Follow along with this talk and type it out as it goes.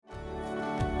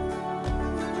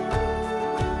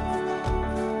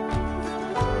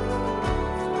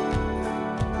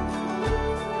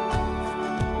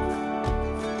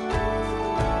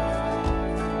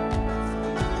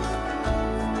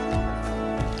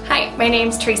Hi, my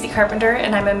name's Tracy Carpenter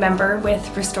and I'm a member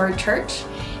with Restored Church.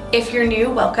 If you're new,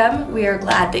 welcome. We are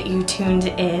glad that you tuned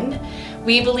in.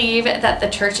 We believe that the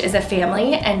church is a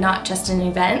family and not just an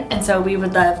event, and so we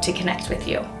would love to connect with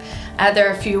you. There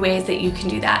are a few ways that you can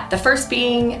do that. The first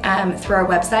being through our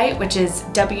website, which is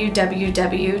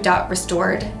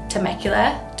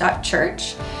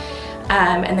www.restoredtemecula.church,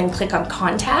 and then click on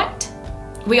Contact.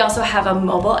 We also have a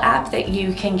mobile app that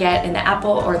you can get in the Apple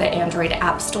or the Android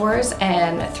app stores,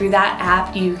 and through that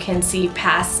app you can see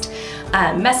past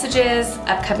messages,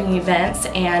 upcoming events,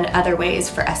 and other ways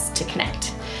for us to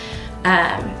connect.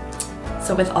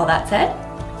 So with all that said,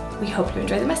 we hope you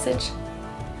enjoy the message.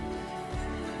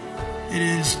 It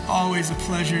is always a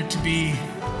pleasure to be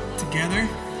together.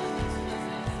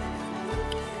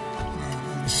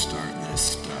 Let me start this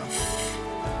stuff.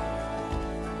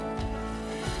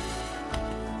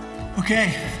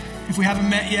 Okay, if we haven't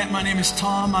met yet, my name is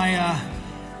Tom. I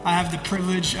have the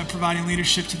privilege of providing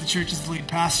leadership to the church as the lead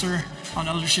pastor on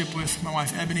eldership with my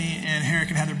wife Ebony and Herrick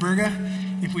and Heather Berga.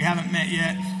 If we haven't met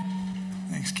yet,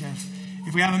 thanks Kev.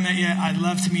 If we haven't met yet, I'd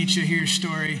love to meet you, hear your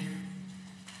story.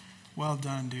 Well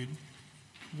done, dude.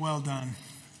 Well done.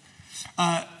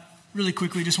 Really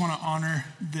quickly, just want to honor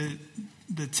the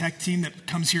tech team that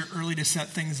comes here early to set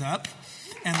things up.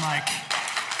 And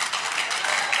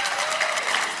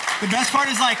the best part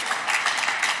is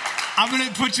I'm going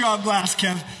to put you on blast,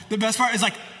 Kev. The best part is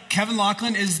Kevin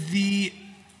Laughlin is the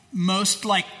most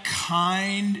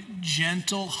kind,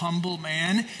 gentle, humble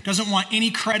man. Doesn't want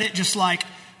any credit, just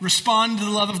respond to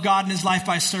the love of God in his life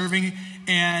by serving.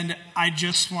 And I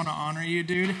just want to honor you,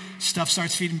 dude. Stuff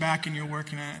starts feeding back and you're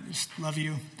working at it. Just love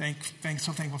you. Thanks.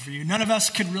 So thankful for you. None of us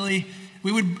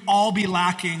we would all be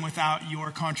lacking without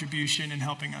your contribution in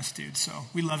helping us, dude. So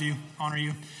we love you, honor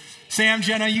you. Sam,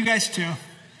 Jenna, you guys too.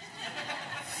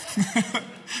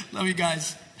 Love you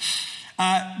guys.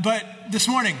 But this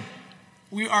morning,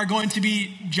 we are going to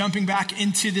be jumping back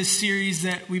into this series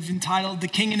that we've entitled The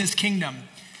King and His Kingdom,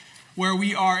 where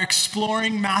we are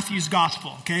exploring Matthew's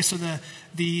gospel. Okay, so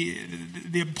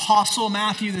the apostle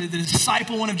Matthew, the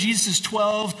disciple, one of Jesus'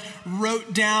 12,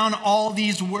 wrote down all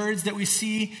these words that we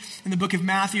see in the book of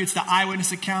Matthew. It's the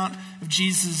eyewitness account of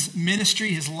Jesus'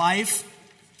 ministry, his life.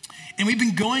 And we've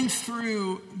been going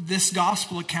through this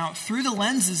gospel account through the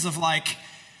lenses of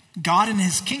God and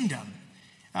his kingdom.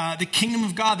 The kingdom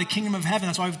of God, the kingdom of heaven.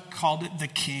 That's why we've called it the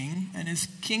King and his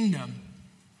kingdom.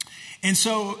 And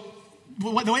so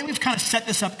the way we've kind of set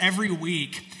this up every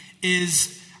week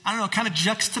is, kind of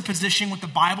juxtaposition what the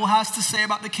Bible has to say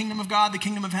about the kingdom of God, the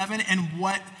kingdom of heaven, and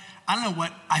what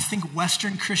I think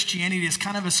Western Christianity has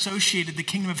kind of associated the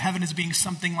kingdom of heaven as being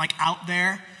something out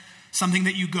there, something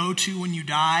that you go to when you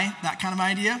die, that kind of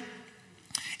idea.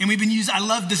 And I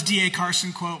love this D.A.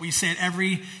 Carson quote. We say it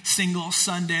every single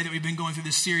Sunday that we've been going through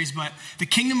this series, but the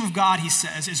kingdom of God, he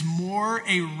says, is more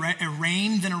a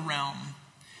reign than a realm.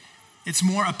 It's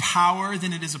more a power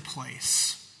than it is a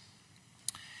place.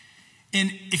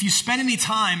 And if you spend any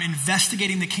time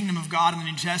investigating the kingdom of God in the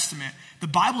New Testament, the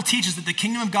Bible teaches that the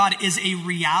kingdom of God is a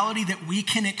reality that we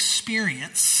can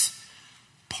experience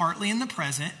partly in the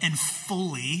present and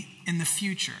fully in the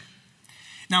future.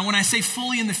 Now, when I say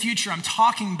fully in the future, I'm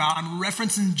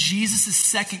referencing Jesus'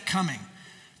 second coming.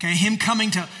 Okay, him coming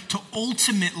to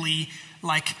ultimately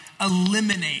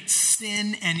eliminate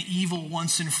sin and evil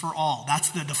once and for all. That's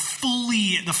the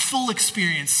full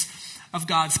experience of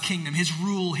God's kingdom, his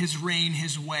rule, his reign,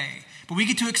 his way. But we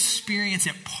get to experience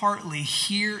it partly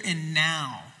here and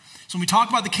now. So when we talk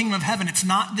about the kingdom of heaven, it's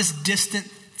not this distant,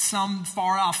 some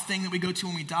far off thing that we go to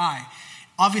when we die.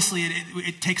 Obviously,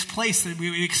 it takes place, that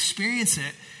we experience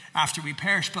it after we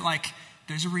perish, but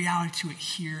there's a reality to it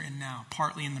here and now,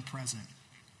 partly in the present.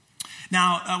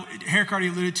 Now, Herrick already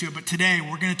alluded to it, but today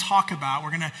we're going to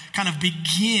kind of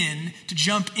begin to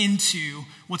jump into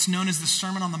what's known as the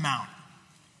Sermon on the Mount.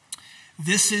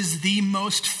 This is the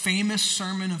most famous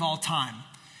sermon of all time,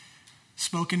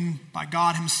 spoken by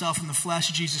God himself in the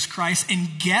flesh, Jesus Christ.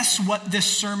 And guess what this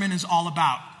sermon is all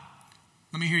about?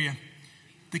 Let me hear you.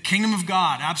 The kingdom of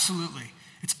God, absolutely.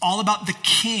 It's all about the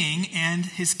king and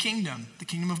his kingdom, the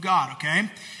kingdom of God, okay?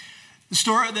 The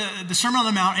Sermon on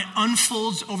the Mount, it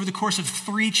unfolds over the course of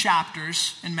 3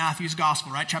 chapters in Matthew's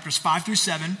gospel, right? Chapters 5 through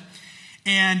 7.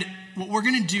 And what we're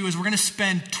going to do is we're going to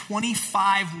spend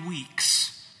 25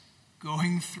 weeks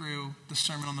going through the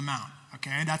Sermon on the Mount,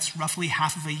 okay? That's roughly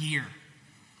half of a year.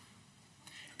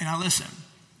 And now listen,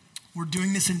 we're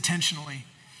doing this intentionally.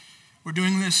 We're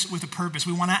doing this with a purpose.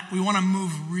 We want to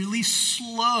move really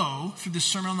slow through the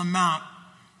Sermon on the Mount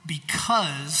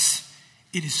because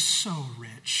it is so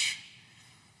rich.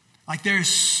 Like there's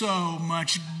so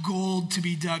much gold to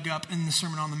be dug up in the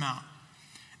Sermon on the Mount.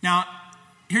 Now,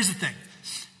 here's the thing.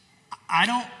 I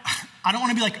don't want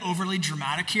to be like overly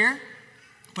dramatic here,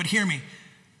 but hear me.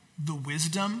 The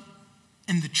wisdom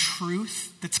and the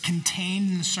truth that's contained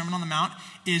in the Sermon on the Mount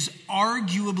is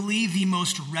arguably the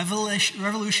most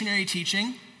revolutionary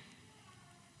teaching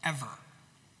ever.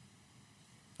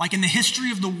 Like in the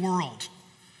history of the world,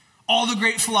 all the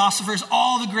great philosophers,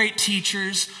 all the great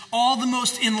teachers, all the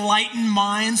most enlightened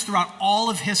minds throughout all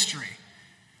of history,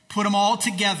 put them all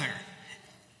together.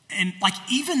 And like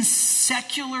even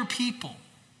secular people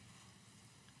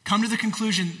come to the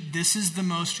conclusion, this is the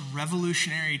most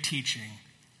revolutionary teaching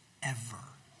ever.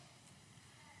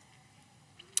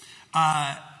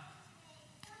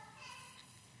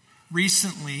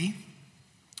 Recently,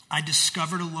 I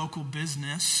discovered a local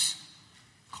business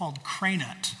called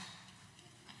Cranut.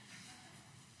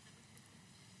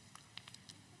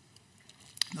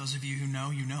 Those of you who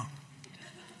know, you know.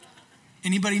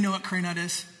 Anybody know what Cranut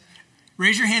is?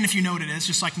 Raise your hand if you know what it is,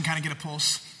 just so I can kind of get a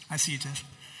pulse. I see you, Tish.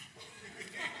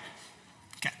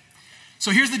 Okay.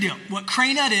 So here's the deal. What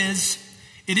Cranut is,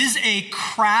 it is a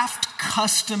craft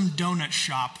custom donut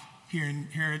shop here.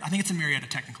 I think it's in Marietta,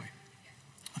 technically.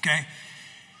 Okay.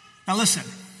 Now listen,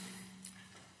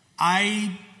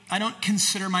 I don't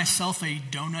consider myself a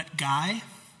donut guy,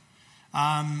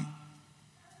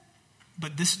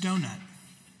 but this donut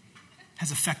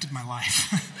has affected my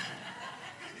life.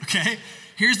 Okay?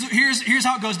 Here's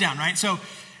how it goes down, right? So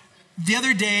the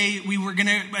other day we were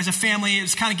gonna, as a family, it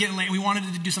was kind of getting late, and we wanted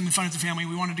to do something fun as a family.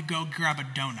 We wanted to go grab a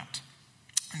donut.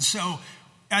 And so,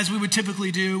 as we would typically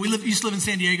do, we used to live in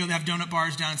San Diego. They have donut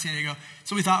bars down in San Diego.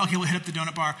 So we thought, okay, we'll hit up the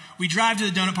donut bar. We drive to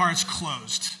the donut bar, it's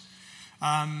closed.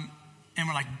 And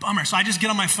we're like, bummer. So I just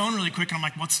get on my phone really quick, and I'm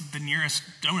like, what's the nearest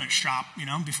donut shop,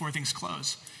 before things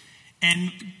close?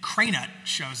 And Cranut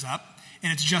shows up.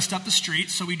 And it's just up the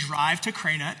street, so we drive to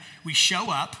Cranut. We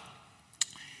show up,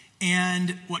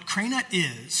 and what Cranut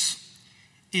is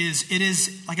it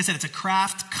is, like I said, it's a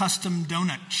craft custom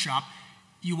donut shop.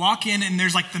 You walk in, and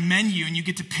there's like the menu, and you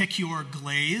get to pick your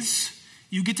glaze,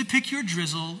 you get to pick your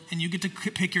drizzle, and you get to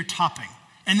pick your topping.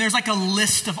 And there's like a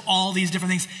list of all these different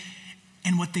things.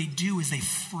 And what they do is they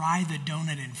fry the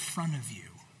donut in front of you.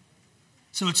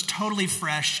 So it's totally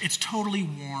fresh, it's totally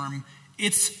warm,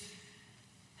 it's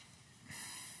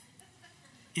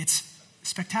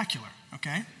spectacular,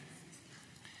 okay?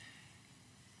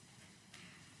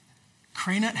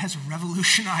 Cranut has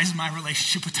revolutionized my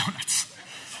relationship with donuts.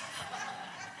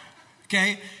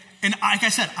 Okay? And like I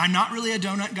said, I'm not really a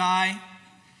donut guy.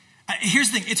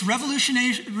 Here's the thing. It's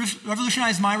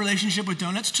revolutionized my relationship with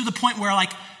donuts to the point where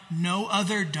like no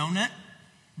other donut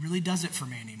really does it for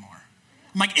me anymore.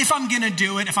 I'm like, if I'm going to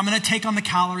do it, if I'm going to take on the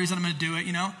calories that I'm going to do it,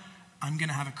 I'm going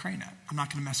to have a Cranut. I'm not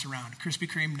going to mess around. Krispy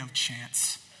Kreme, no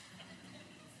chance.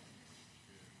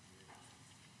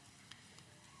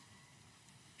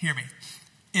 Hear me.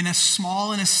 In a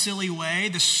small and a silly way,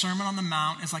 the Sermon on the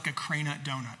Mount is like a Cranut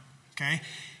donut, okay?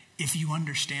 If you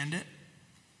understand it,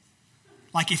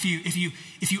 like if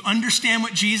you understand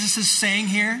what Jesus is saying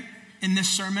here in this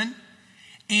sermon,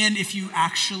 and if you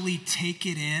actually take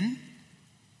it in,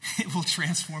 it will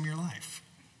transform your life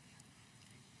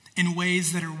in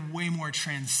ways that are way more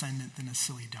transcendent than a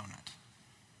silly donut,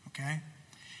 okay?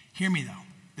 Hear me though.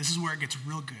 This is where it gets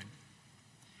real good.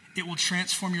 It will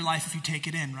transform your life if you take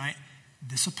it in, right?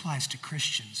 This applies to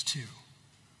Christians too.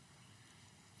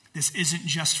 This isn't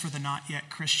just for the not yet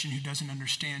Christian who doesn't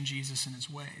understand Jesus and his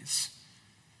ways.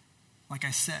 Like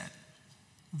I said,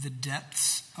 the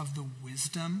depths of the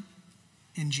wisdom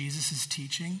in Jesus'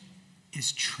 teaching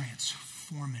is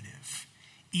transformative,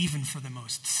 even for the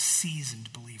most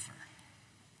seasoned believer.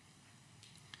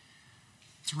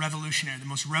 It's revolutionary, the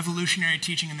most revolutionary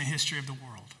teaching in the history of the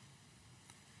world.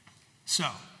 So,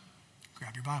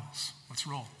 grab your Bibles. Let's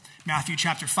roll. Matthew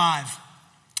chapter 5.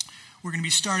 We're going to be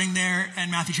starting there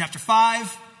in Matthew chapter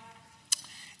 5.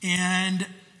 And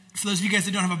for those of you guys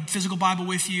that don't have a physical Bible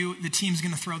with you, the team's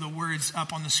going to throw the words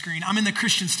up on the screen. I'm in the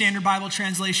Christian Standard Bible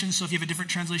translation, so if you have a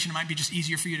different translation, it might be just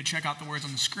easier for you to check out the words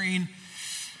on the screen.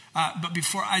 But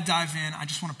before I dive in, I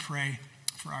just want to pray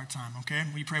for our time, okay?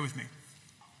 Will you pray with me?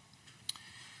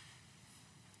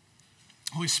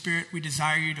 Holy Spirit, we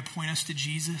desire you to point us to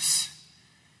Jesus,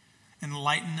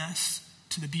 enlighten us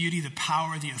to the beauty, the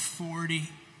power, the authority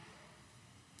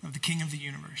of the King of the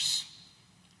universe.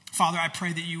 Father, I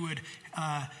pray that you would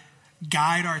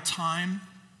guide our time.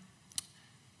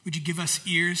 Would you give us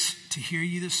ears to hear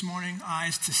you this morning,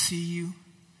 eyes to see you?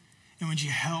 And would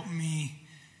you help me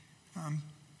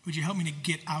to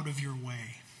get out of your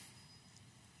way?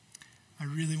 I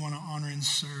really want to honor and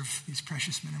serve these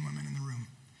precious men and women in the room.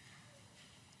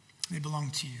 They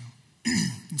belong to you.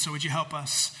 And so would you help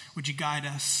us? Would you guide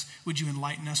us? Would you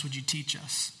enlighten us? Would you teach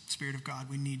us? Spirit of God,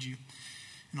 we need you.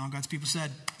 And all God's people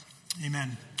said,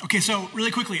 amen. Okay, so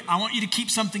really quickly, I want you to keep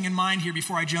something in mind here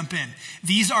before I jump in.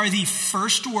 These are the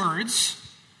first words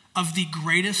of the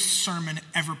greatest sermon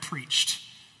ever preached.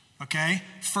 Okay?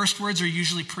 First words are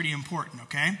usually pretty important,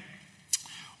 okay?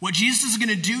 What Jesus is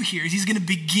going to do here is he's going to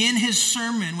begin his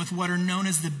sermon with what are known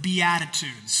as the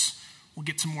Beatitudes. We'll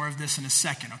get to more of this in a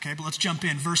second, okay? But let's jump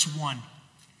in. Verse 1.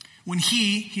 When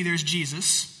he, there's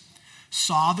Jesus,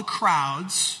 saw the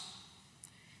crowds,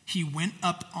 he went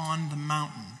up on the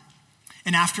mountain.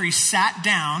 And after he sat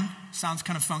down, sounds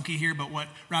kind of funky here, but what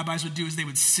rabbis would do is they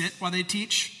would sit while they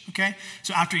teach, okay?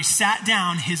 So after he sat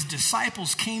down, his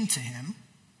disciples came to him.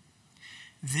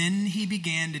 Then he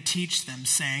began to teach them,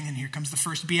 saying, and here comes the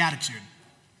first beatitude,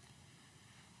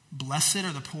 "Blessed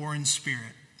are the poor in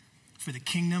spirit, for the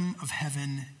kingdom of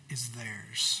heaven is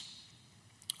theirs."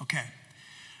 Okay,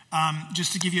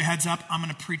 just to give you a heads up, I'm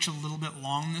going to preach a little bit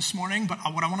long this morning, but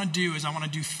what I want to do is I want to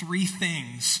do three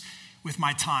things with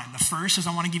my time. The first is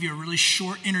I want to give you a really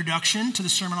short introduction to the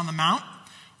Sermon on the Mount,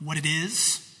 what it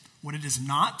is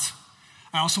not.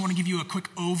 I also want to give you a quick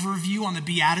overview on the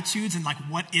Beatitudes and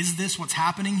what is this, what's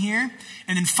happening here.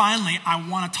 And then finally, I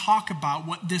want to talk about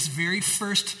what this very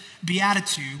first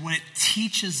Beatitude, what it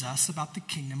teaches us about the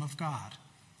kingdom of God.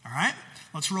 All right,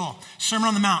 let's roll. Sermon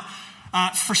on the Mount.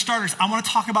 For starters, I want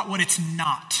to talk about what it's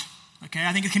not. Okay,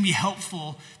 I think it can be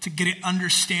helpful to get an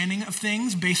understanding of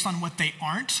things based on what they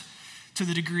aren't to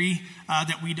the degree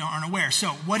that we aren't aware.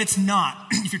 So what it's not,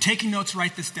 if you're taking notes,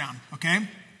 write this down, okay?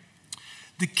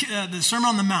 The Sermon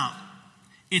on the Mount,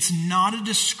 it's not a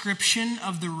description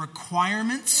of the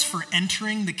requirements for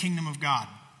entering the kingdom of God.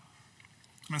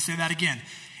 I'm going to say that again.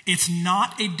 It's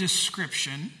not a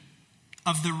description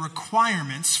of the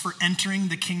requirements for entering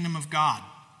the kingdom of God.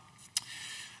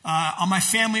 On my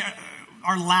family,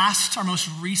 our most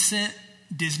recent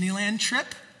Disneyland trip,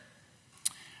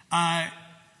 has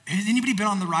anybody been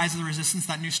on the Rise of the Resistance,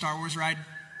 that new Star Wars ride?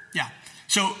 Yeah.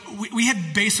 So we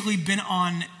had basically been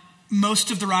on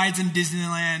most of the rides in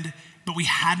Disneyland, but we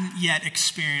hadn't yet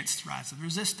experienced Rise of the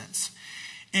Resistance.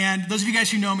 And those of you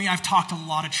guys who know me, I've talked a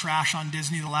lot of trash on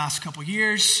Disney the last couple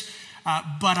years,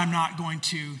 but I'm not going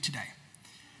to today.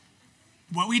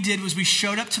 What we did was we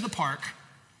showed up to the park,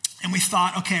 and we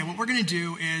thought, okay, what we're going to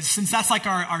do is, since that's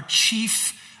our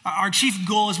chief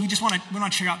goal is we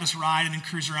want to check out this ride and then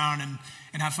cruise around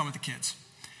and have fun with the kids.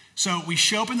 So we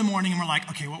show up in the morning and we're like,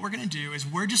 okay, what we're going to do is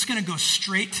we're just going to go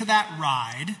straight to that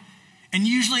ride. And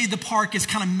usually the park is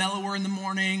kind of mellower in the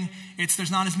morning.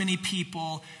 There's not as many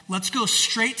people. Let's go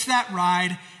straight to that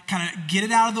ride, kind of get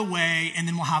it out of the way, and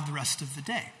then we'll have the rest of the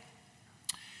day.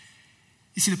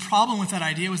 You see, the problem with that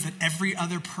idea was that every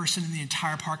other person in the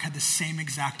entire park had the same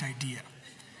exact idea.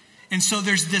 And so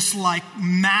there's this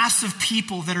mass of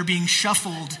people that are being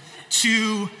shuffled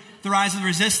to the Rise of the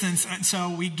Resistance. And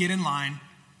so we get in line.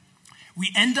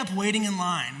 We end up waiting in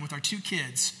line with our two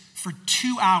kids for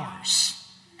 2 hours.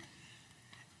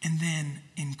 And then,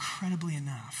 incredibly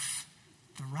enough,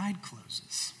 the ride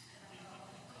closes.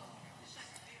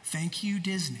 Thank you,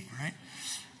 Disney, right?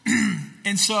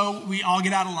 And so we all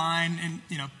get out of line,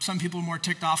 and some people are more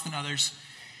ticked off than others.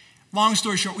 Long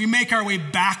story short, we make our way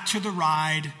back to the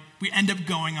ride. We end up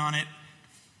going on it.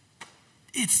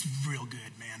 It's real good,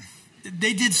 man.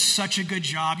 They did such a good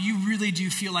job. You really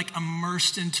do feel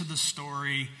immersed into the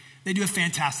story. They do a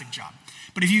fantastic job.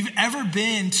 But if you've ever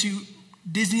been to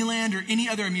Disneyland or any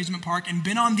other amusement park and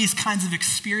been on these kinds of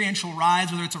experiential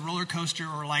rides, whether it's a roller coaster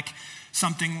or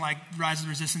something like Rise of the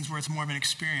Resistance where it's more of an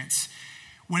experience,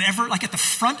 whenever, at the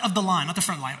front of the line, not the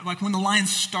front line, when the line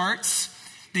starts,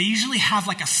 they usually have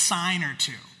a sign or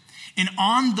two. And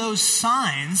on those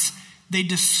signs, they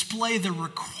display the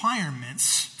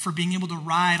requirements for being able to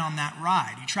ride on that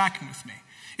ride. You tracking with me?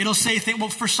 It'll say, well,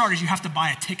 for starters, you have to buy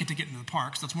a ticket to get into the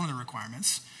parks. That's one of the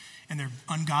requirements. And they're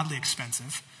ungodly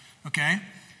expensive, okay?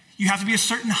 You have to be a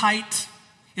certain height.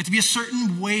 You have to be a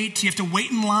certain weight. You have to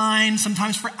wait in line,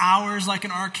 sometimes for hours, like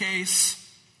in our case.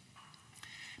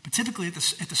 But typically at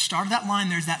the start of that line,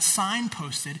 there's that sign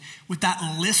posted with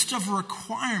that list of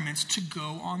requirements to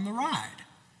go on the ride.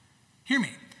 Hear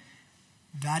me.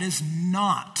 That is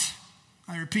not,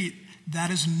 I repeat, that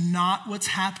is not what's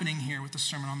happening here with the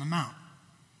Sermon on the Mount.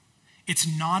 It's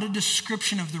not a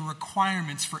description of the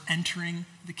requirements for entering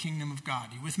the kingdom of God.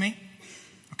 You with me?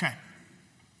 Okay.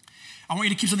 I want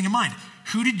you to keep something in mind.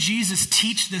 Who did Jesus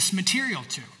teach this material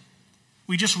to?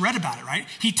 We just read about it, right?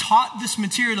 He taught this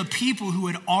material to people who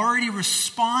had already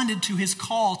responded to his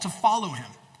call to follow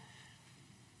him.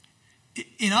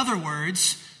 In other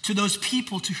words, to those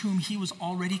people to whom he was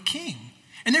already king.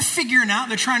 And they're figuring out,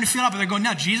 they're trying to figure out, but they're going,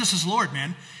 no, Jesus is Lord,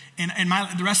 man. And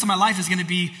the rest of my life is going to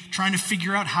be trying to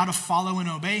figure out how to follow and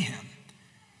obey him.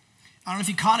 I don't know if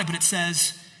you caught it, but it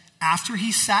says, after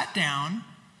he sat down,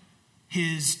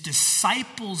 his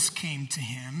disciples came to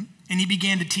him, and he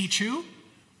began to teach who?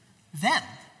 Them.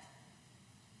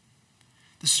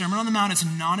 The Sermon on the Mount is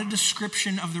not a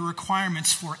description of the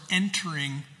requirements for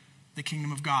entering the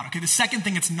kingdom of God. Okay, the second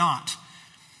thing it's not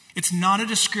a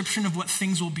description of what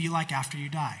things will be like after you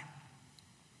die.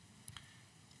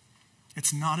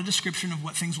 It's not a description of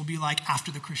what things will be like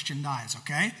after the Christian dies,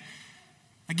 okay?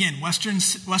 Again,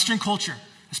 Western culture,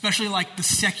 especially like the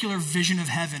secular vision of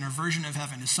heaven or version of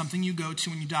heaven, is something you go to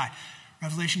when you die.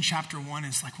 Revelation chapter 1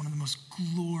 is like one of the most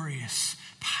glorious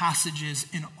passages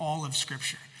in all of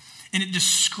Scripture. And it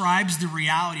describes the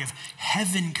reality of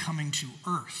heaven coming to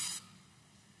earth.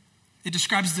 It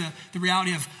describes the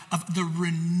reality of the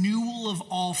renewal of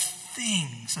all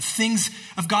things,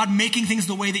 of God making things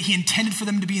the way that he intended for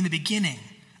them to be in the beginning,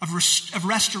 of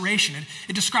restoration.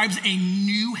 It describes a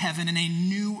new heaven and a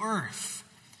new earth.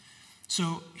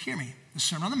 So hear me, the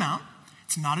Sermon on the Mount,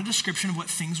 it's not a description of what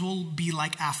things will be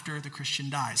like after the Christian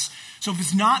dies. So if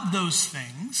it's not those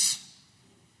things,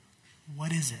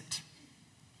 what is it?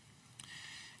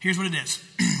 Here's what it is.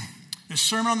 The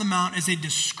Sermon on the Mount is a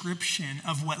description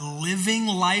of what living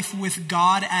life with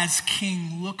God as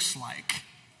King looks like.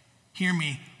 Hear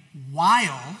me,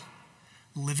 while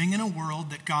living in a world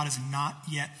that God has not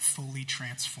yet fully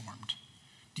transformed.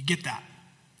 Do you get that?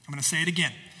 I'm going to say it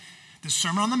again. The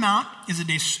Sermon on the Mount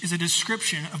is a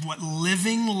description of what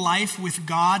living life with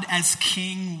God as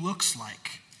King looks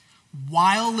like,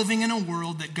 while living in a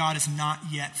world that God has not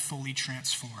yet fully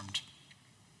transformed.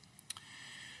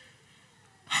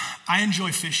 I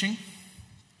enjoy fishing.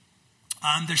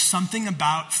 There's something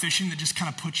about fishing that just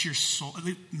kind of puts your soul, at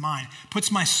least mine,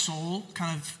 puts my soul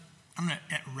kind of,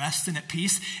 at rest and at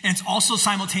peace. And it's also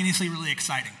simultaneously really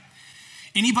exciting.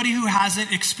 Anybody who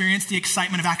hasn't experienced the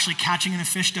excitement of actually catching a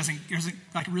fish doesn't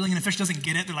like reeling in a fish doesn't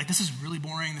get it. They're like, this is really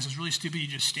boring. This is really stupid. You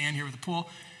just stand here with a pole.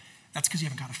 That's because you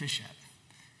haven't caught a fish yet.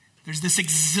 There's this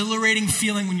exhilarating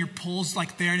feeling when your pole's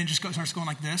like there and it just starts going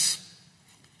like this.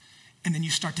 And then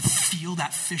you start to feel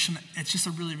that fish. And it's just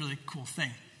a really, really cool thing.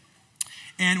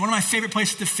 And one of my favorite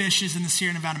places to fish is in the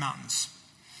Sierra Nevada mountains.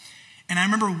 And I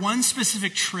remember one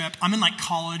specific trip. I'm in like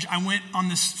college. I went on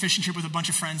this fishing trip with a bunch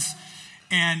of friends.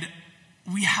 And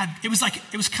it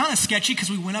was kind of sketchy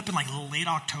because we went up in like late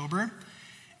October.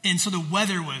 And so the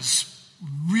weather was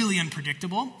really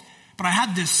unpredictable. But I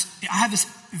had this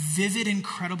vivid,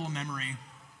 incredible memory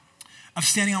of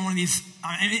standing on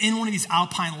in one of these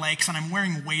alpine lakes, and I'm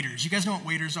wearing waders. You guys know what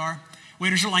waders are?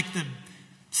 Waders are like the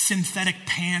synthetic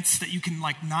pants that you can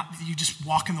you just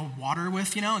walk in the water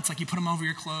with, you know? It's like you put them over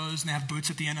your clothes and they have boots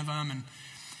at the end of them.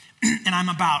 And I'm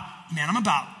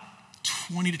about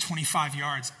 20 to 25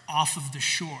 yards off of the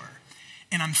shore.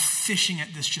 And I'm fishing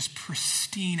at this just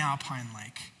pristine alpine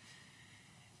lake.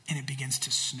 And it begins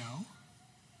to snow.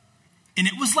 And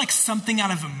it was like something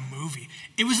out of a movie.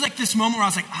 It was like this moment where I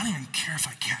was like, I don't even care if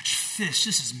I catch fish.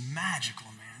 This is magical,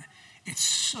 man. It's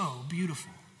so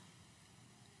beautiful.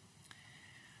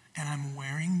 And I'm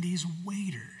wearing these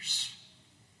waders.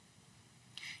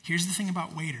 Here's the thing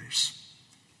about waders.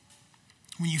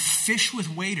 When you fish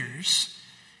with waders,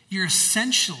 you're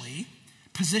essentially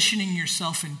positioning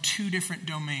yourself in two different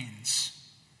domains,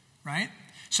 right?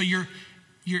 So you're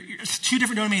two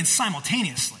different domains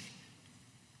simultaneously.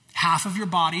 Half of your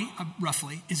body,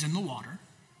 roughly, is in the water,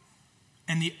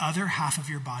 and the other half of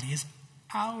your body is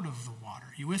out of the water.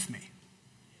 You with me?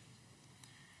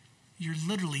 You're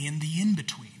literally in the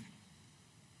in-between.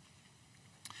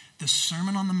 The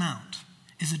Sermon on the Mount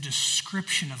is a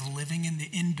description of living in the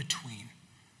in-between,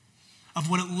 of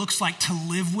what it looks like to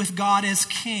live with God as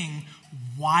King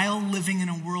while living in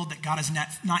a world that God has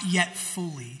not yet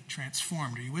fully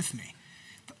transformed. Are you with me?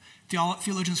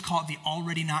 Theologians call it the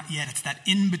already not yet. It's that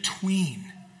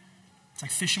in-between. It's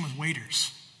like fishing with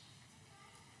waders.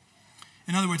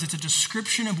 In other words, it's a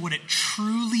description of what it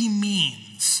truly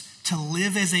means to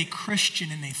live as a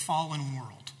Christian in a fallen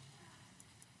world.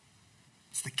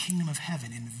 It's the kingdom of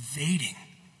heaven invading.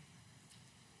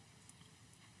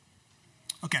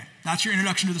 Okay, that's your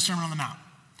introduction to the Sermon on the Mount.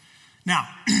 Now,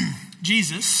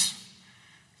 Jesus,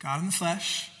 God in the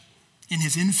flesh, in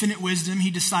his infinite wisdom,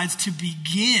 he decides to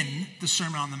begin the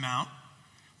Sermon on the Mount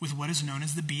with what is known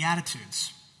as the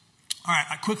Beatitudes. All right,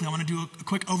 I want to do a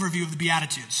quick overview of the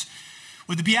Beatitudes.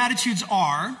 What the Beatitudes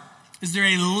are, is they're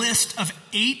a list of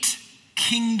 8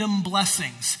 kingdom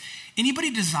blessings. Anybody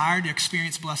desire to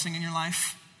experience blessing in your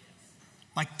life?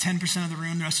 like 10% of the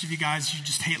room. The rest of you guys, you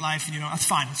just hate life and that's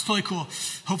fine. It's totally cool.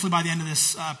 Hopefully by the end of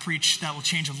this preach, that will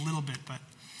change a little bit. But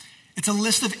it's a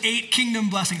list of 8 kingdom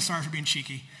blessings. Sorry for being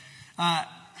cheeky. But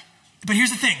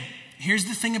here's the thing. Here's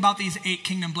the thing about these 8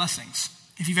 kingdom blessings.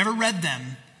 If you've ever read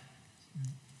them,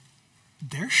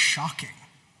 they're shocking.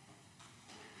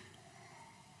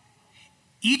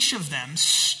 Each of them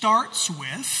starts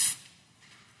with,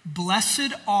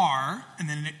 blessed are, and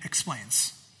then it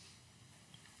explains.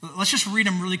 Let's just read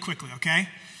them really quickly, okay?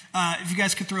 If you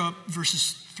guys could throw up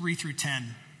verses 3 through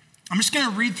 10. I'm just going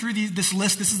to read through this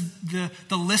list. This is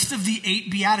the list of the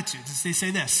 8 Beatitudes. They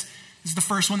say this. This is the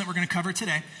first one that we're going to cover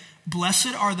today.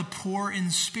 Blessed are the poor in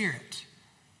spirit,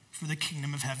 for the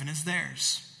kingdom of heaven is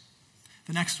theirs.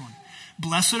 The next one.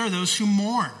 Blessed are those who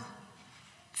mourn,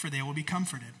 for they will be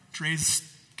comforted. Dre's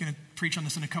going to preach on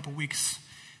this in a couple weeks.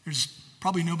 There's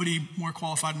probably nobody more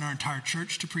qualified in our entire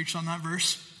church to preach on that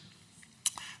verse.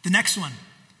 The next one.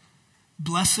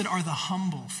 Blessed are the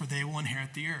humble, for they will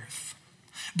inherit the earth.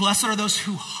 Blessed are those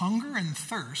who hunger and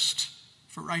thirst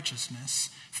for righteousness,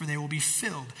 for they will be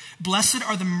filled. Blessed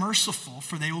are the merciful,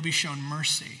 for they will be shown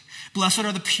mercy. Blessed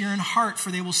are the pure in heart,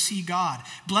 for they will see God.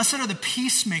 Blessed are the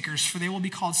peacemakers, for they will be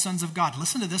called sons of God.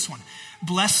 Listen to this one.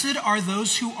 Blessed are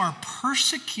those who are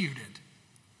persecuted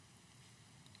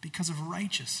because of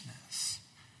righteousness,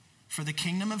 for the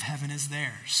kingdom of heaven is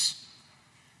theirs.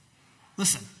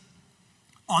 Listen,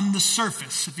 on the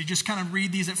surface, if you just kind of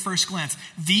read these at first glance,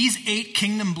 these 8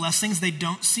 kingdom blessings, they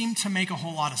don't seem to make a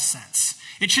whole lot of sense.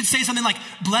 It should say something like,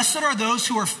 blessed are those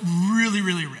who are really,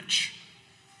 really rich.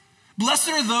 Blessed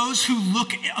are those who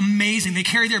look amazing. They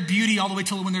carry their beauty all the way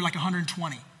till when they're like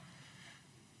 120.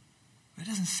 But it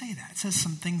doesn't say that. It says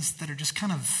some things that are just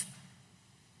kind of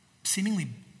seemingly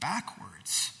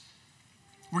backwards.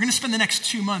 We're going to spend the next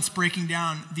 2 months breaking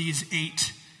down these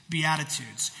 8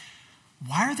 Beatitudes.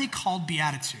 Why are they called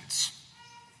Beatitudes?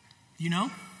 You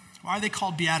know? Why are they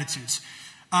called Beatitudes?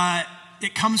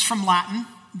 It comes from Latin.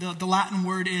 The Latin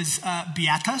word is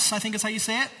beatus, I think is how you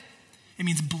say it. It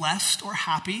means blessed or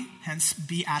happy, hence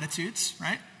Beatitudes,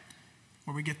 right?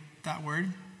 Where we get that word.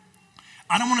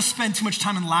 I don't want to spend too much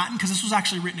time in Latin because this was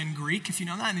actually written in Greek. If you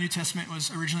know that, and the New Testament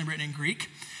was originally written in Greek.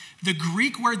 The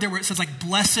Greek word there where it says like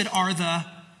blessed are the,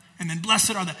 and then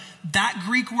blessed are the, that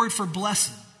Greek word for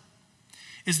blessed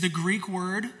is the Greek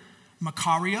word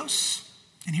makarios.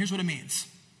 And here's what it means.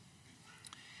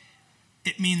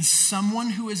 It means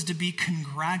someone who is to be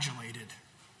congratulated.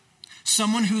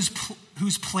 Someone whose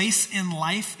place in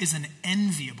life is an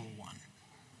enviable one.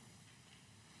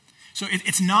 So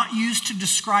it's not used to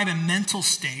describe a mental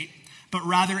state, but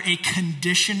rather a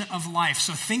condition of life.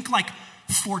 So think like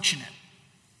fortunate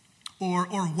or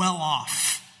well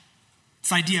off.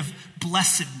 This idea of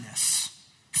blessedness.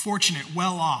 Fortunate,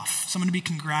 well off, someone to be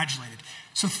congratulated.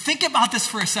 So think about this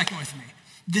for a second with me.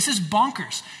 This is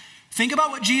bonkers. Think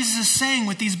about what Jesus is saying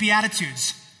with these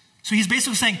Beatitudes. So he's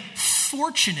basically saying,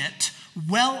 fortunate,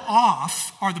 well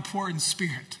off are the poor in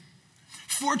spirit.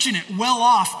 Fortunate, well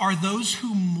off are those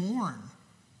who mourn.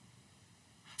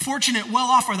 Fortunate, well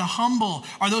off are the humble,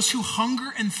 are those who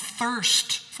hunger and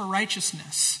thirst for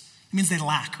righteousness. It means they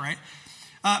lack, right?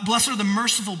 Blessed are the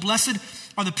merciful, blessed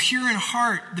are the pure in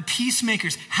heart, the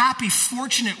peacemakers. Happy,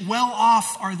 fortunate, well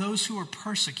off are those who are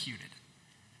persecuted.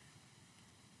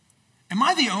 Am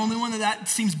I the only one that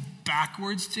seems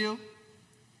backwards to?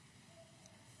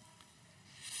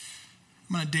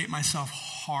 I'm going to date myself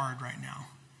hard right now.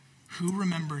 Who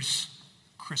remembers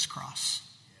Crisscross?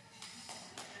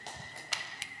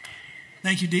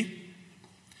 Thank you, Dee.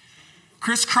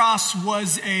 Crisscross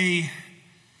was they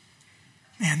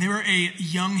were a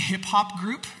young hip hop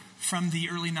group from the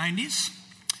early 90s.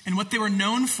 And what they were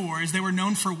known for is they were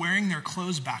known for wearing their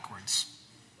clothes backwards.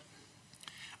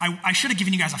 I should have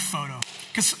given you guys a photo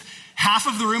because half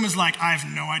of the room is like, I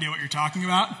have no idea what you're talking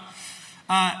about.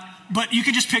 But you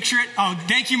can just picture it. Oh,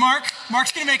 thank you, Mark.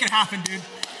 Mark's going to make it happen, dude.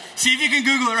 See if you can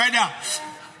Google it right now.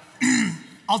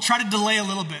 I'll try to delay a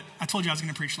little bit. I told you I was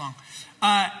going to preach long.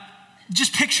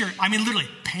 Just picture, literally,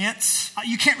 pants.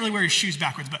 You can't really wear your shoes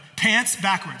backwards, but pants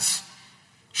backwards.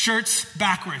 Shirts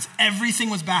backwards. Everything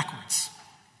was backwards.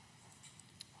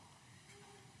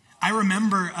 I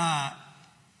remember,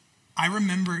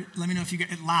 let me know if you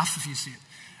get it, laugh if you see it.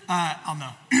 I'll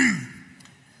know.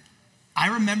 I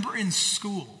remember in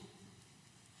school,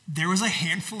 there was a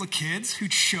handful of kids who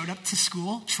showed up to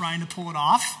school trying to pull it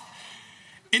off.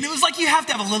 And it was like, you have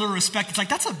to have a little respect. It's like,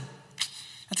 that's a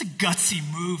gutsy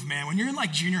move, man. When you're in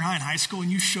like junior high and high school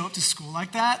and you show up to school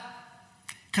like that,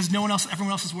 because everyone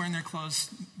else is wearing their clothes,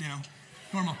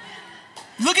 normal.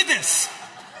 Look at this.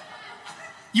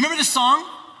 You remember this song?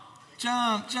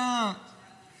 Jump, jump.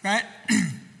 right?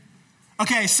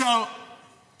 Okay, so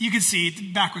you can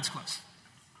see backwards clothes.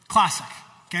 Classic,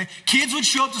 okay? Kids would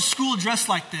show up to school dressed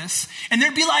like this, and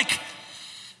there'd be like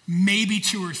maybe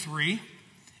 2 or 3.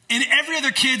 And every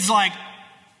other kid's like,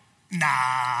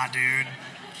 nah, dude.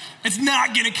 It's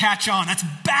not gonna catch on. That's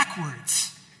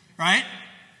backwards, right?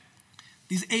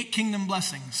 These 8 kingdom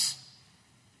blessings,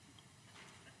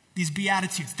 these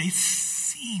beatitudes,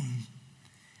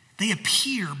 they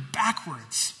appear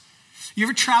backwards. You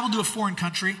ever traveled to a foreign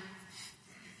country?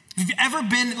 If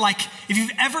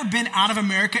you've ever been out of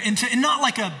America and not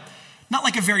like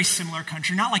a very similar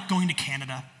country, not like going to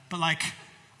Canada, but like,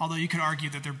 although you could argue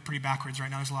that they're pretty backwards right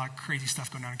now. There's a lot of crazy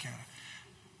stuff going on in Canada.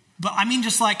 But I mean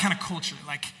just like kind of culture.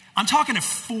 Like, I'm talking a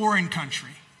foreign country.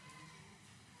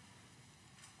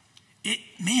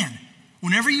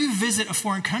 Whenever you visit a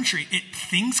foreign country,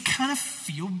 things kind of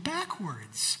feel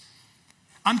backwards.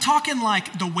 I'm talking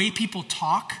like the way people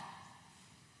talk.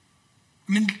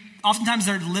 I mean, oftentimes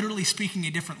they're literally speaking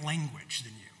a different language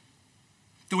than you.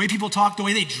 The way people talk, the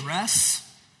way they dress,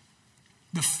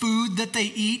 the food that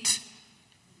they eat.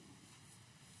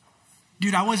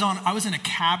 Dude, I was in a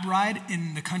cab ride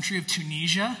in the country of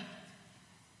Tunisia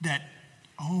that,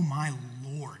 oh my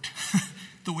Lord,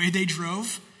 the way they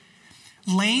drove.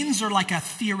 Lanes are like a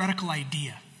theoretical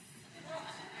idea.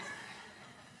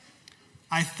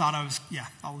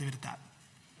 I'll leave it at that.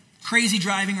 Crazy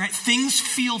driving, right? Things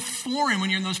feel foreign when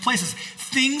you're in those places.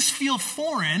 Things feel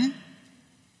foreign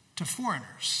to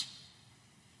foreigners.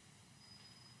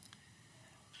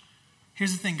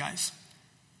 Here's the thing, guys.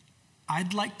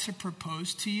 I'd like to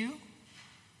propose to you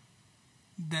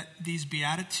that these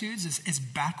Beatitudes, as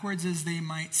backwards as they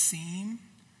might seem,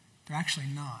 they're actually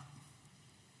not.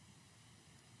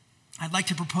 I'd like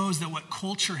to propose that what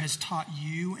culture has taught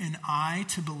you and I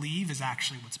to believe is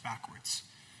actually what's backwards.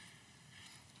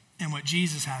 And what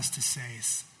Jesus has to say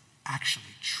is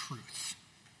actually truth,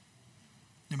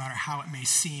 no matter how it may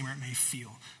seem or it may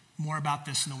feel. More about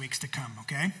this in the weeks to come,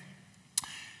 okay?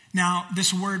 Now,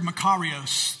 this word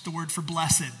makarios, the word for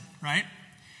blessed, right?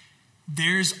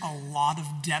 There's a lot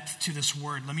of depth to this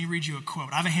word. Let me read you a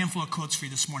quote. I have a handful of quotes for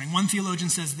you this morning. One theologian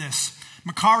says this: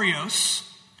 makarios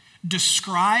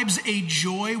describes a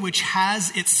joy which has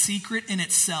its secret in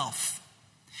itself.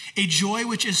 A joy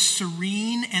which is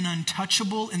serene and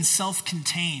untouchable and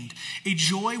self-contained. A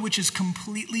joy which is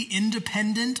completely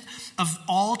independent of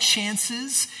all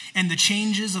chances and the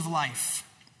changes of life.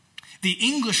 The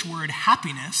English word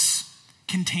happiness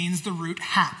contains the root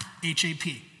hap,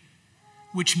 H-A-P,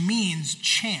 which means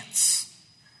chance.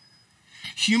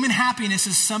 Human happiness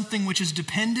is something which is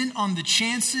dependent on the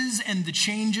chances and the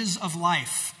changes of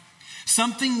life.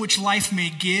 Something which life may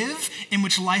give and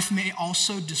which life may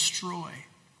also destroy.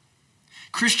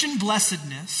 Christian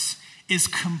blessedness is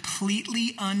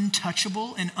completely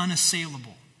untouchable and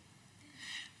unassailable.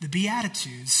 The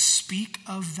Beatitudes speak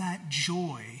of that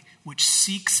joy which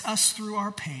seeks us through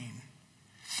our pain,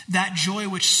 that joy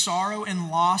which sorrow and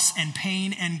loss and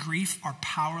pain and grief are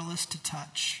powerless to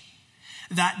touch,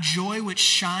 that joy which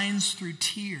shines through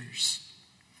tears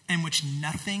and which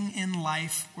nothing in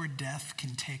life or death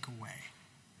can take away.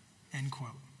 End quote.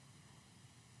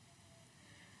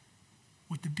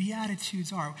 What the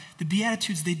Beatitudes are,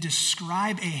 they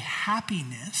describe a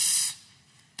happiness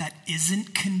that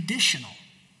isn't conditional.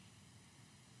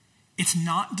 It's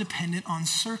not dependent on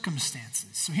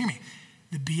circumstances. So hear me.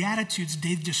 The Beatitudes,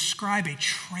 they describe a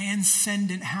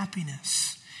transcendent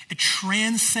happiness, a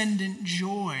transcendent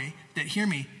joy that, hear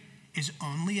me, is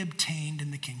only obtained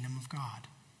in the kingdom of God.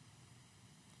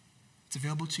 It's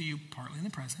available to you partly in the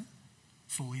present,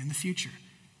 fully in the future.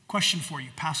 Question for you,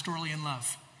 pastorally in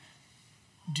love.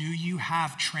 Do you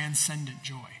have transcendent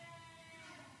joy?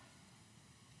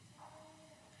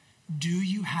 Do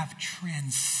you have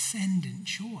transcendent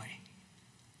joy?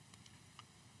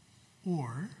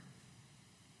 Or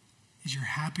is your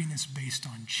happiness based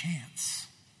on chance?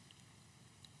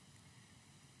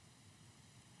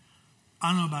 I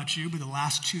don't know about you, but the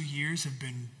last 2 years have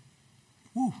been,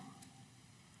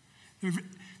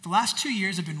 the last 2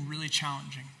 years have been really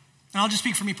challenging. And I'll just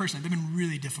speak for me personally. They've been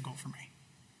really difficult for me.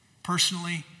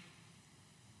 Personally,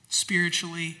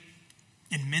 spiritually,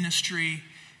 in ministry,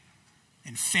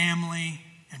 in family,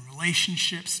 in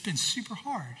relationships. It's been super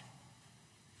hard.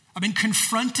 I've been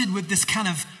confronted with this kind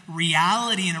of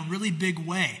reality in a really big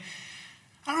way.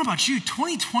 I don't know about you,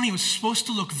 2020 was supposed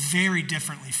to look very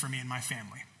differently for me and my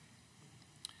family.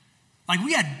 Like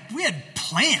we had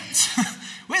plans.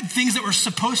 We had things that were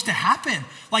supposed to happen.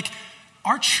 Like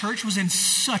our church was in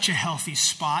such a healthy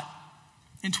spot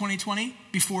in 2020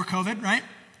 before COVID, right?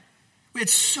 We had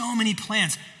so many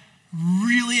plans.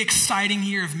 really exciting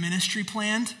year of ministry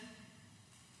planned.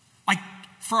 Like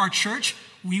for our church,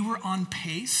 we were on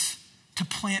pace to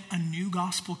plant a new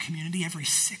gospel community every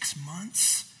 6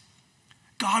 months.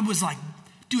 God was like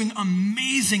doing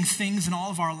amazing things in all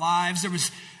of our lives. There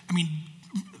was,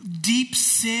 deep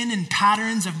sin and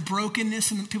patterns of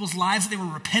brokenness in people's lives that they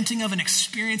were repenting of and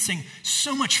experiencing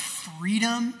so much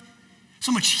freedom,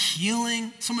 so much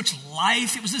healing, so much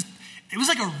life. It was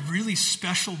like a really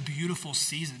special, beautiful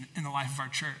season in the life of our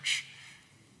church.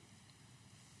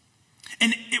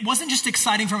 And it wasn't just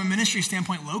exciting from a ministry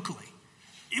standpoint locally.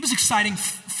 It was exciting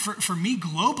for me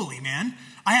globally, man.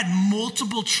 I had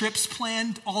multiple trips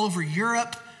planned all over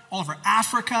Europe, all over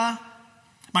Africa.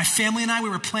 My family and I, we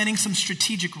were planning some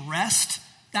strategic rest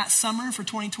that summer for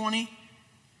 2020.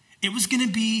 It was going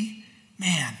to be,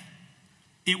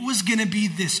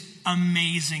 this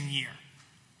amazing year.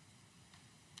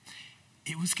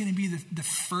 It was going to be the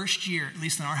first year, at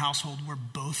least in our household, where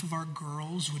both of our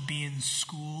girls would be in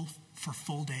school for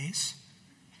full days.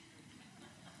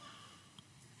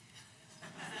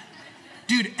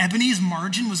 Dude, Ebony's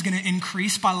margin was going to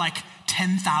increase by like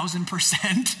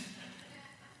 10,000%.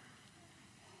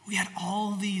 We had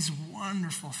all these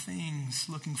wonderful things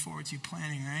looking forward to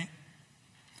planning, right?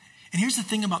 And here's the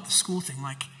thing about the school thing,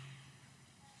 like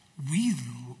we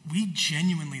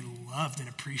genuinely loved and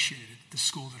appreciated the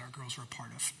school that our girls were a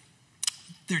part of.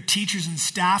 Their teachers and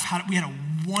staff, we had a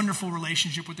wonderful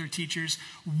relationship with their teachers,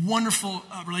 wonderful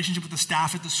relationship with the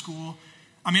staff at the school.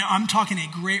 I'm talking a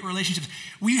great relationship.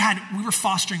 We were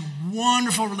fostering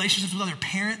wonderful relationships with other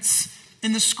parents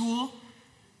in the school.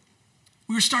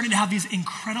 We were starting to have these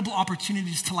incredible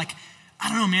opportunities to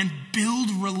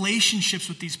build relationships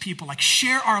with these people, like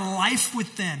share our life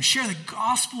with them, share the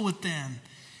gospel with them.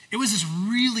 It was this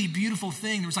really beautiful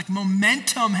thing. There was like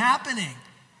momentum happening.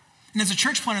 And as a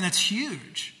church planner, that's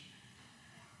huge.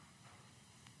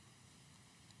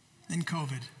 Then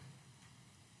COVID.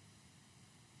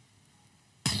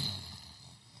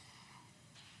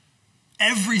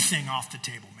 Everything off the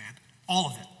table, man. All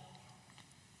of it.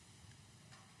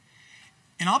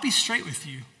 And I'll be straight with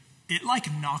you. It like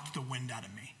knocked the wind out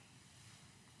of me.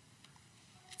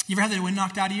 You ever had the wind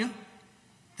knocked out of you?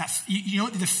 You know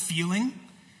the feeling?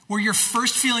 Where your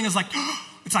first feeling is like,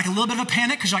 it's like a little bit of a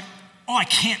panic because you're like, oh, I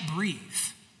can't breathe.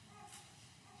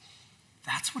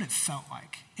 That's what it felt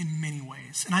like in many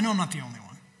ways. And I know I'm not the only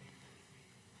one.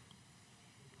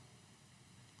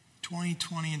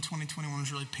 2020 and 2021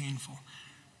 was really painful.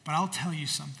 But I'll tell you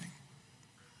something.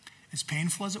 As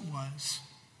painful as it was,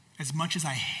 as much as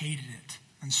I hated it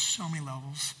on so many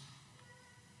levels,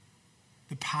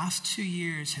 the past 2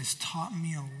 years has taught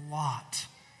me a lot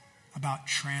about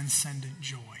transcendent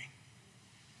joy.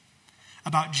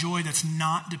 About joy that's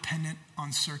not dependent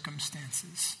on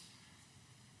circumstances.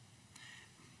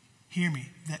 Hear me,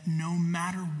 that no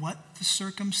matter what the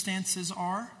circumstances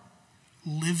are,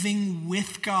 living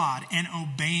with God and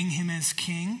obeying Him as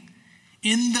King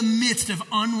in the midst of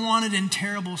unwanted and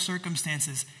terrible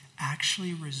circumstances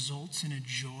actually results in a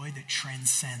joy that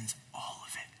transcends all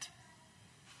of it.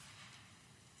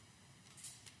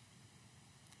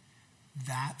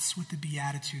 That's what the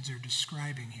Beatitudes are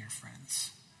describing here,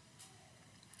 friends.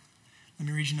 Let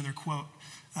me read you another quote.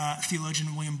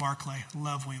 Theologian William Barclay,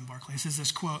 love William Barclay, says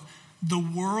this quote, "The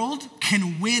world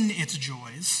can win its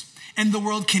joys, and the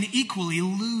world can equally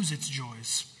lose its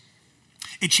joys.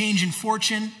 A change in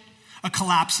fortune, a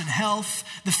collapse in health,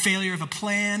 the failure of a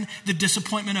plan, the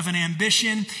disappointment of an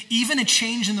ambition, even a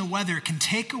change in the weather can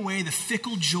take away the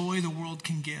fickle joy the world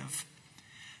can give.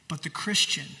 But the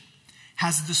Christian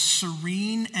has the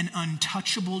serene and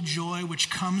untouchable joy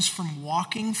which comes from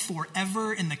walking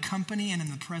forever in the company and in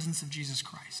the presence of Jesus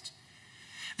Christ.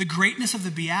 The greatness of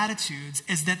the Beatitudes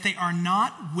is that they are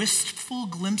not wistful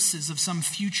glimpses of some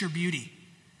future beauty.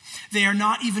 They are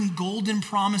not even golden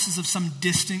promises of some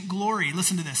distant glory.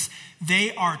 Listen to this.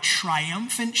 They are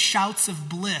triumphant shouts of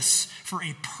bliss for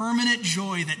a permanent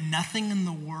joy that nothing in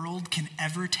the world can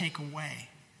ever take away.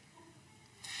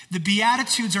 The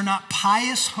Beatitudes are not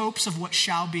pious hopes of what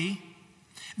shall be.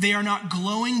 They are not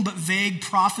glowing but vague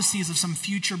prophecies of some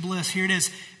future bliss. Here it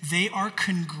is. They are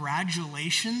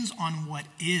congratulations on what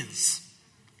is.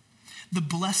 The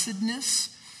blessedness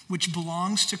which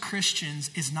belongs to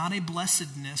Christians is not a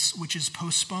blessedness which is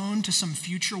postponed to some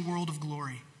future world of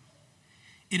glory.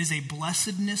 It is a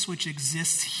blessedness which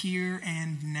exists here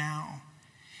and now.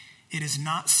 It is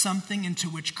not something into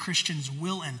which Christians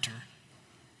will enter.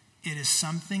 It is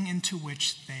something into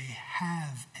which they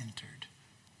have entered.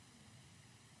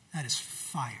 That is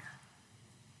fire.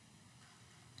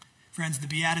 Friends, the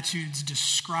Beatitudes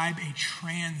describe a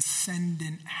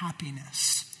transcendent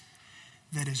happiness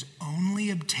that is only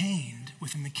obtained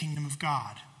within the kingdom of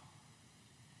God,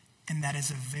 and that is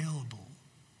available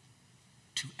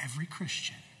to every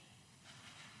Christian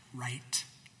right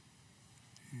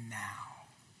now.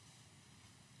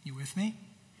 You with me?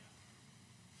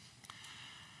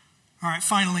 All right,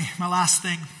 finally, my last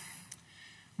thing.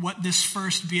 What this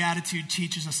first beatitude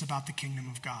teaches us about the kingdom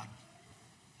of God.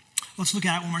 Let's look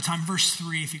at it one more time. Verse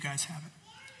 3, if you guys have it.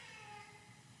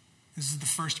 This is the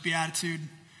first beatitude.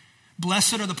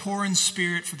 Blessed are the poor in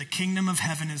spirit, for the kingdom of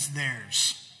heaven is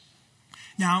theirs.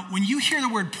 Now, when you hear the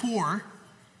word poor,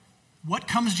 what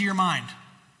comes to your mind?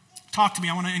 Talk to me.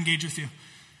 I want to engage with you.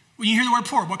 When you hear the word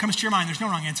poor, what comes to your mind? There's no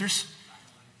wrong answers.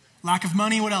 Lack of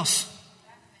money. What else?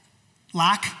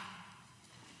 Lack.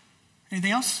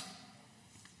 Anything else?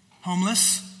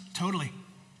 Homeless. Totally.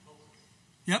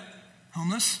 Yep.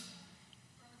 Homeless.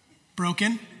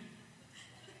 Broken.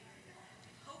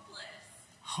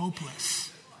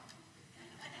 Hopeless.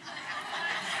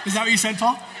 Is that what you said,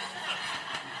 Paul?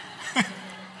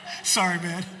 Sorry,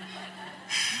 man.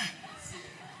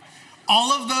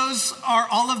 All of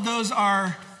those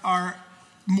are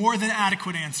more than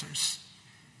adequate answers.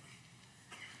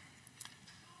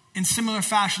 In similar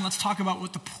fashion, let's talk about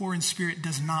what the poor in spirit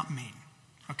does not mean.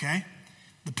 Okay?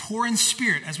 The poor in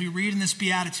spirit, as we read in this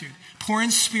beatitude, poor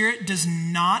in spirit does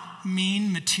not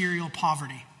mean material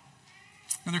poverty.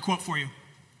 Another quote for you.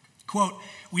 Quote,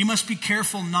 we must be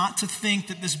careful not to think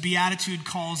that this beatitude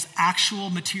calls actual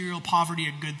material poverty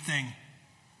a good thing.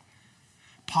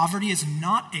 Poverty is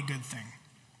not a good thing.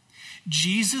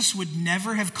 Jesus would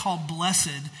never have called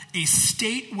blessed a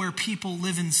state where people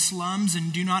live in slums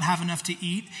and do not have enough to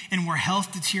eat and where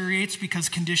health deteriorates because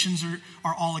conditions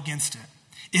are all against it.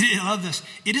 I love this.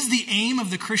 It is the aim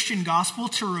of the Christian gospel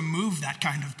to remove that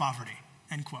kind of poverty,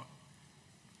 end quote.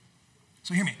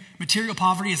 So hear me. Material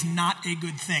poverty is not a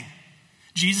good thing.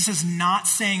 Jesus is not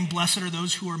saying blessed are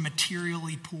those who are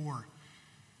materially poor.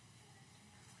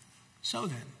 So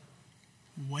then,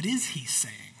 what is he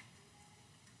saying?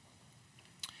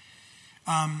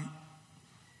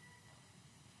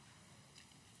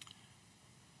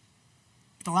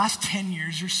 The last 10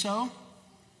 years or so,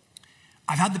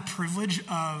 I've had the privilege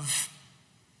of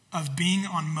being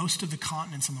on most of the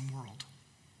continents in the world.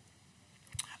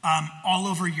 All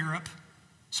over Europe.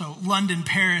 So London,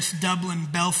 Paris, Dublin,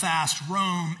 Belfast,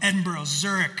 Rome, Edinburgh,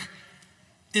 Zurich,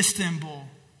 Istanbul,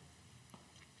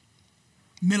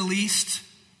 Middle East,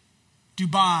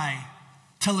 Dubai,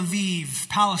 Tel Aviv,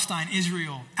 Palestine,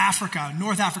 Israel, Africa,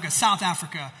 North Africa, South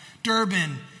Africa,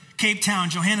 Durban, Cape Town,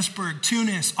 Johannesburg,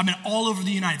 Tunis. I've been all over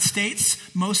the United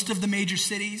States, most of the major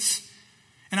cities.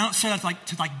 And I don't say that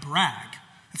to brag.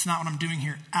 That's not what I'm doing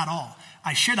here at all.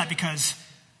 I share that because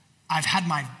I've had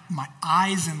my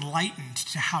eyes enlightened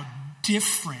to how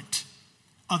different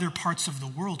other parts of the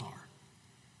world are.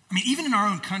 I mean, even in our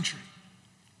own country,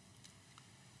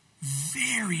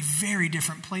 very, very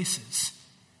different places.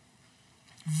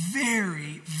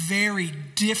 Very, very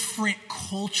different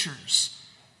cultures.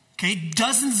 Okay,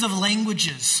 dozens of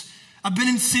languages. I've been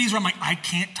in cities where I'm like, I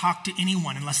can't talk to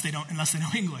anyone unless they know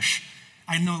English.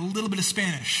 I know a little bit of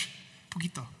Spanish,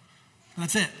 poquito. But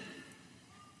that's it.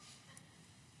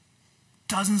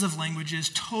 Dozens of languages,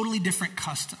 totally different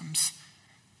customs.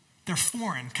 They're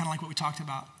foreign, kind of like what we talked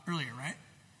about earlier, right?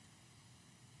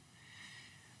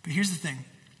 But here's the thing.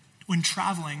 When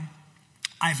traveling,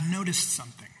 I've noticed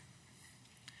something.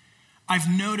 I've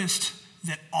noticed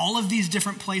that all of these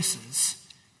different places,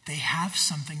 they have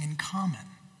something in common.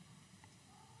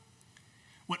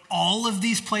 What all of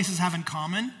these places have in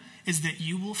common is that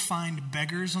you will find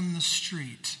beggars on the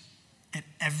street at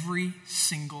every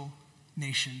single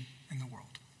nation in the world.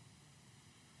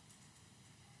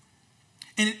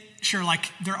 And sure,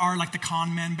 there are the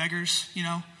con man beggars,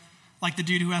 like the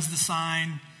dude who has the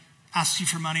sign, asks you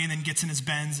for money and then gets in his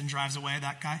Benz and drives away,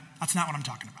 that guy. That's not what I'm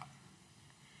talking about.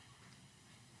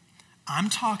 I'm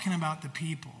talking about the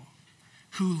people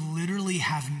who literally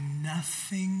have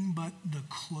nothing but the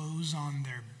clothes on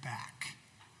their back.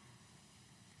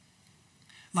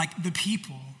 Like the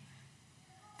people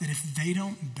that if they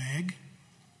don't beg,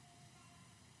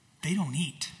 they don't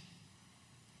eat.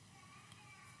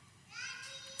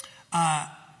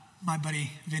 My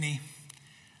buddy, Vinny,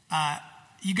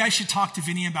 you guys should talk to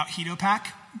Vinny about HitoPack.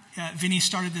 Vinny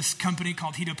started this company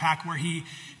called HitoPack where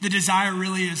the desire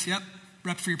really is,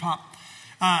 rep for your pop.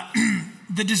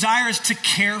 The desire is to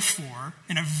care for,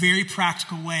 in a very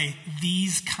practical way,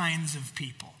 these kinds of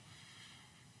people.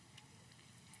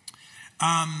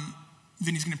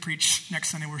 Vinny's going to preach next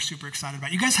Sunday. We're super excited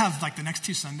about it. You guys have the next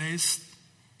 2 Sundays.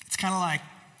 It's kind of like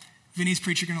Vinny's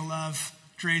preach you're going to love,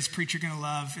 Dre's preach you're going to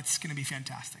love. It's going to be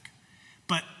fantastic.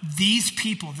 But these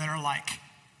people that are like,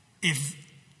 if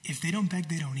they don't beg,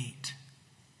 they don't eat.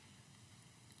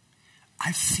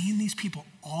 I've seen these people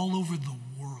all over the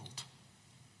world.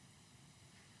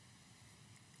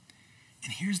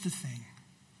 And here's the thing.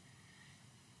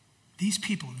 These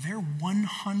people, they're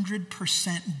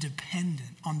 100%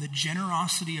 dependent on the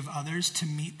generosity of others to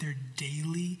meet their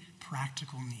daily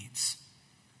practical needs.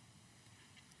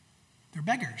 They're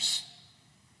beggars.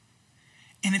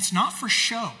 And it's not for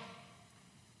show.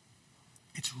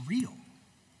 It's real.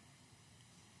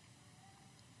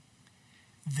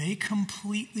 They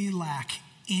completely lack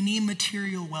any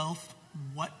material wealth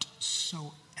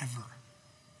whatsoever.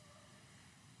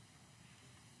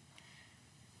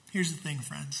 Here's the thing,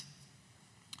 friends.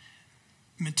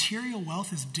 Material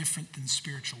wealth is different than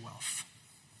spiritual wealth.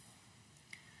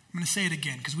 I'm going to say it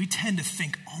again because we tend to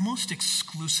think almost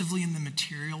exclusively in the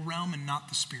material realm and not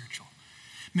the spiritual.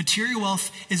 Material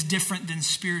wealth is different than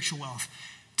spiritual wealth.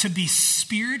 To be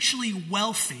spiritually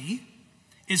wealthy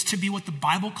is to be what the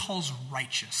Bible calls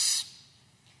righteous.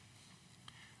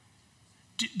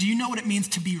 Do you know what it means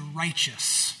to be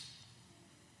righteous?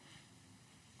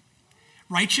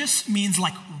 Righteous means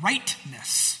like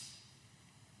rightness.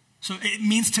 So it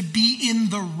means to be in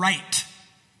the right,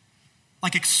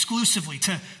 like exclusively,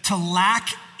 to lack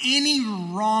any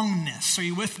wrongness. Are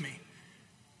you with me?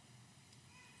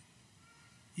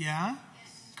 Yeah?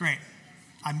 Great.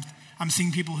 I'm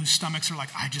seeing people whose stomachs are like,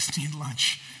 I just need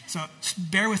lunch. So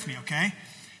bear with me, okay?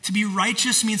 To be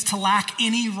righteous means to lack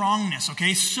any wrongness,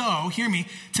 okay? So, hear me,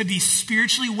 to be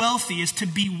spiritually wealthy is to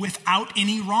be without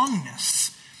any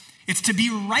wrongness. It's to be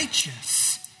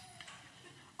righteous.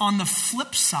 On the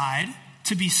flip side,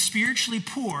 to be spiritually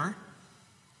poor,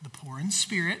 the poor in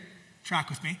spirit, track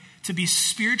with me, to be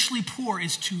spiritually poor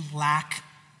is to lack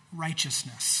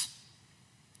righteousness.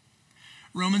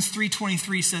 Romans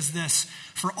 3:23 says this,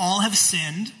 for all have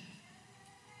sinned,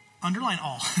 underline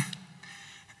all,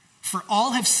 for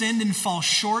all have sinned and fall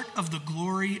short of the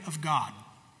glory of God.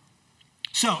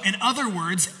 So, in other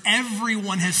words,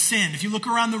 everyone has sinned. If you look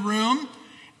around the room,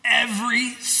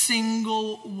 every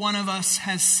single one of us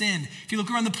has sinned. If you look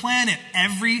around the planet,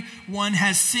 everyone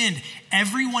has sinned.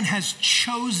 Everyone has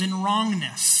chosen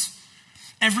wrongness.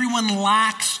 Everyone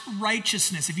lacks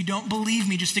righteousness. If you don't believe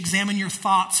me, just examine your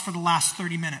thoughts for the last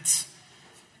 30 minutes.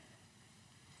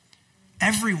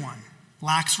 Everyone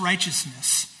lacks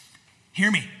righteousness. Hear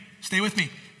me. Stay with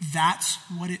me. That's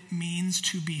what it means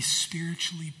to be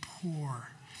spiritually poor.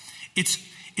 It's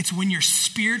when your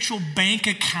spiritual bank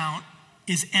account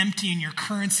is empty and your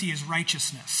currency is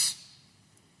righteousness.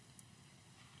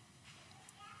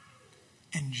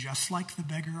 And just like the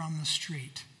beggar on the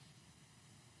street,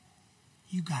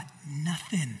 you got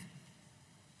nothing.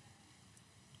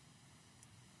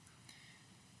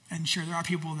 And sure, there are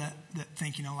people that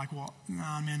think, like, well,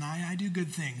 nah, man, I do good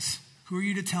things. Who are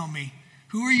you to tell me?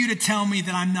 Who are you to tell me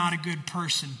that I'm not a good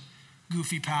person,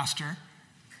 goofy pastor,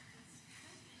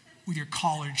 with your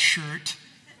collared shirt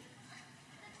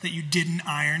that you didn't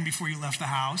iron before you left the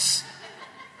house?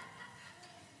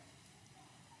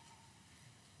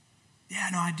 Yeah,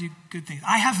 no, I do good things.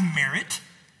 I have merit.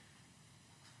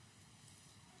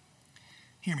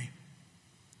 Hear me.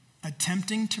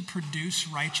 Attempting to produce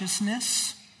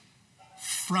righteousness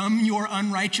from your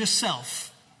unrighteous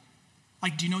self.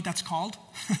 Like, do you know what that's called?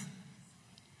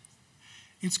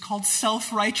 It's called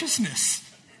self-righteousness,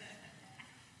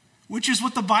 which is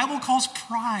what the Bible calls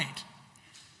pride,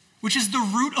 which is the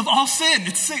root of all sin.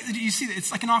 You see,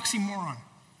 it's like an oxymoron.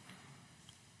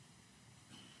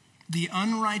 The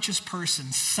unrighteous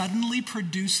person suddenly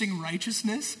producing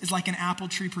righteousness is like an apple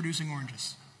tree producing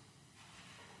oranges.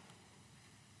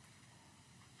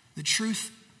 The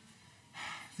truth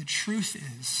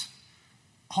is,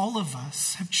 all of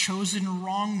us have chosen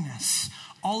wrongness.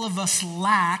 All of us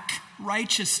lack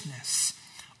righteousness.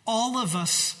 All of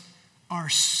us are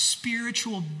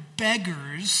spiritual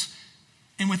beggars,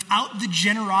 and without the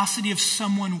generosity of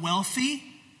someone wealthy,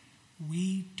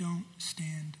 we don't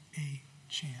stand a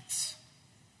chance.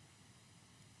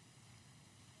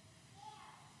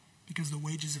 Because the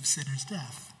wages of sin is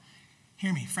death.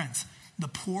 Hear me, friends. The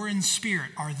poor in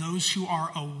spirit are those who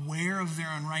are aware of their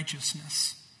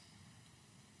unrighteousness.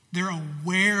 They're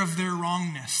aware of their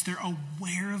wrongness. They're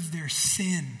aware of their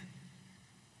sin.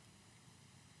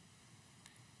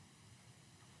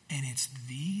 And it's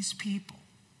these people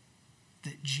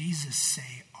that Jesus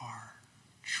say are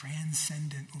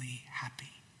transcendently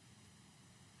happy.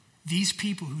 These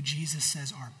people who Jesus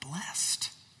says are blessed.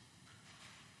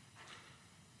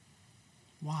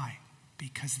 Why?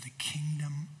 Because the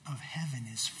kingdom of heaven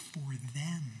is for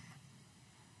them.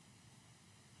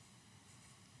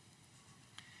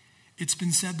 It's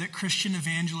been said that Christian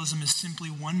evangelism is simply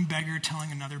one beggar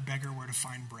telling another beggar where to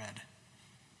find bread.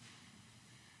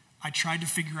 I tried to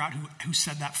figure out who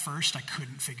said that first. I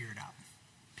couldn't figure it out.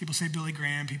 People say Billy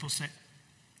Graham. People say,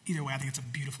 either way, I think it's a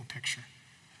beautiful picture.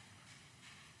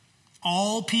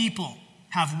 All people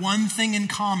have one thing in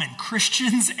common,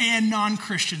 Christians and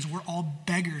non-Christians. We're all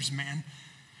beggars, man.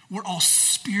 We're all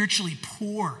spiritually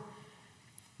poor.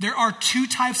 There are two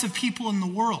types of people in the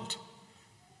world.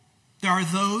 There are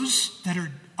those that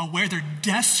are aware, they're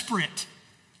desperate.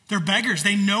 They're beggars.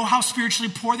 They know how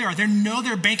spiritually poor they are. They know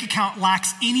their bank account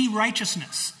lacks any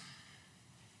righteousness.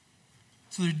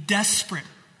 So they're desperate,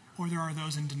 or there are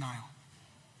those in denial.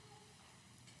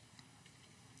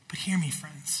 But hear me,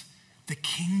 friends. The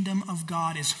kingdom of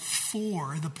God is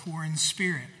for the poor in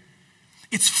spirit.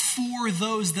 It's for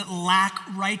those that lack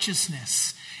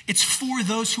righteousness. It's for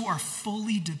those who are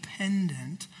fully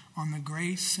dependent on the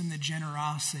grace and the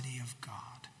generosity of God.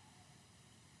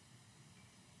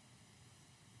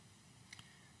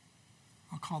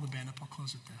 I'll call the band up. I'll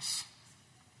close with this.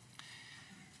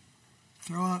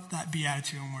 Throw up that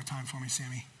beatitude one more time for me,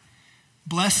 Sammy.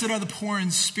 Blessed are the poor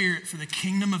in spirit, for the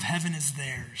kingdom of heaven is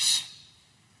theirs.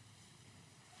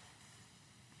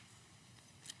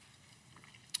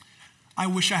 I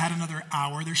wish I had another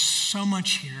hour. There's so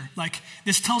much here. Like,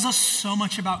 this tells us so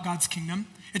much about God's kingdom.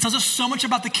 It tells us so much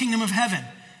about the kingdom of heaven.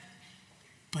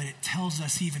 But it tells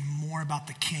us even more about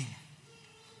the king.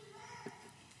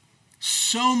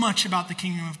 So much about the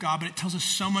kingdom of God, but it tells us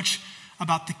so much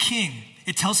about the king.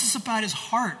 It tells us about his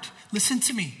heart. Listen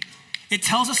to me. It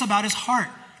tells us about his heart.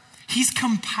 He's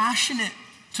compassionate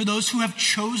to those who have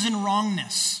chosen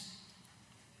wrongness.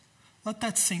 Let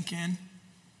that sink in.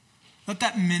 Let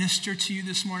that minister to you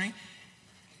this morning.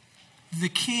 The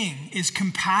king is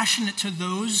compassionate to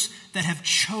those that have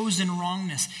chosen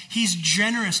wrongness. He's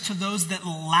generous to those that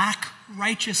lack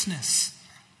righteousness.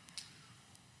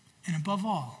 And above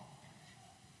all,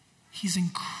 he's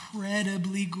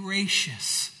incredibly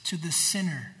gracious to the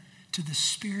sinner, to the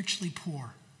spiritually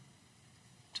poor,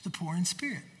 to the poor in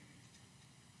spirit.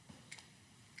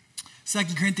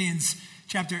 2 Corinthians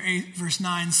chapter 8, verse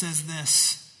 9 says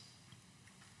this,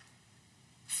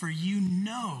 "For you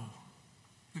know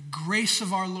the grace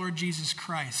of our Lord Jesus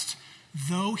Christ,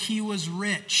 though he was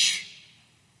rich,"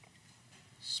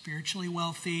 spiritually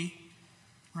wealthy,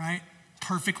 right?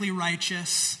 Perfectly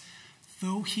righteous.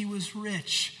 "Though he was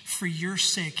rich, for your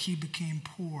sake he became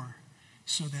poor,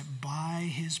 so that by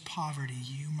his poverty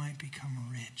you might become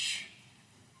rich."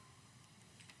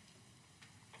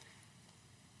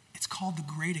 It's called the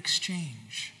Great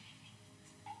Exchange.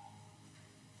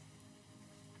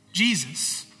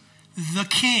 Jesus, the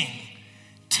king,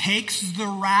 takes the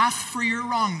wrath for your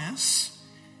wrongness.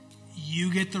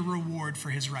 You get the reward for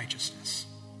his righteousness.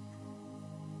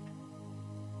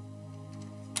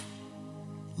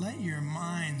 Let your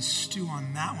mind stew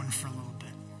on that one for a little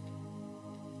bit.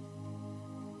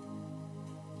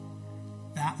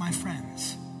 That, my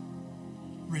friends,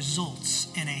 results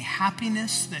in a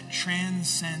happiness that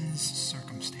transcends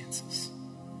circumstances.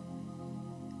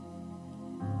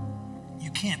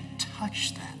 You can't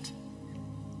touch that.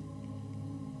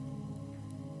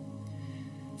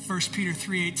 1 Peter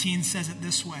 3:18 says it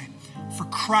this way, "For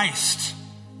Christ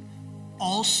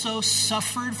also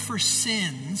suffered for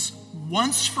sins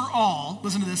once for all,"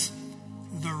 listen to this,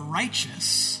 "the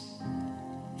righteous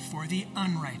for the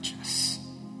unrighteous,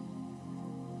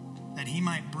 that he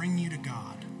might bring you to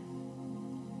God."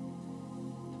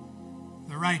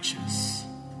 The righteous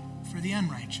for the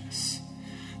unrighteous.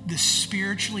 The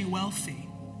spiritually wealthy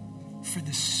for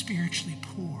the spiritually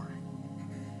poor.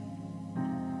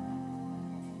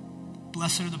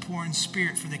 Blessed are the poor in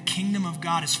spirit, for the kingdom of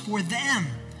God is for them.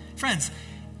 Friends,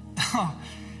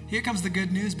 here comes the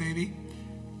good news, baby.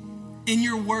 In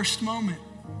your worst moment,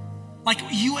 like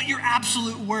you at your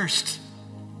absolute worst,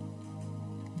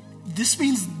 this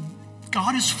means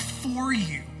God is for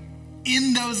you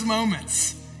in those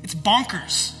moments. It's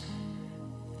bonkers.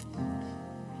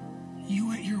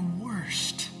 You at your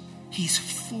worst, he's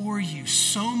for you,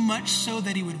 so much so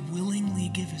that he would willingly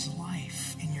give his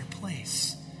life in your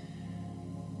place.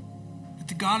 That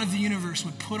the God of the universe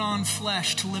would put on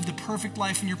flesh to live the perfect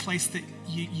life in your place that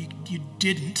you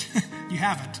didn't, you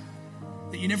haven't,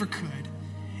 that you never could,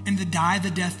 and to die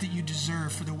the death that you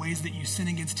deserve for the ways that you sin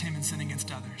against him and sin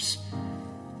against others.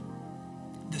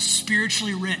 The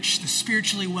spiritually rich, the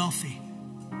spiritually wealthy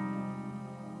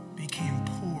became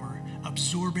poor,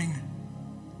 absorbing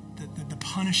the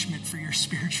punishment for your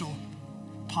spiritual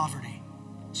poverty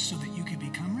so that you could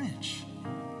become rich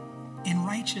in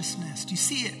righteousness. Do you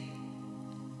see it?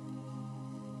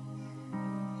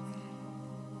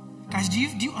 Guys, do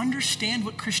you understand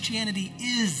what Christianity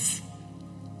is?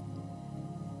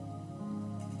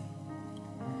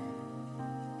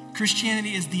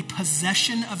 Christianity is the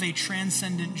possession of a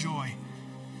transcendent joy.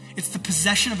 It's the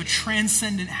possession of a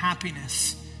transcendent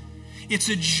happiness. It's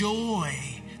a joy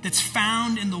that's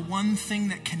found in the one thing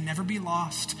that can never be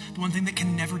lost, the one thing that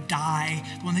can never die,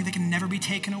 the one thing that can never be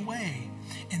taken away.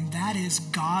 And that is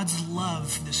God's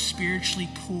love for the spiritually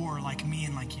poor like me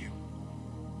and like you.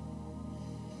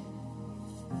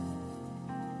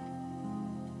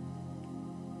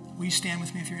 Will you stand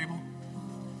with me if you're able?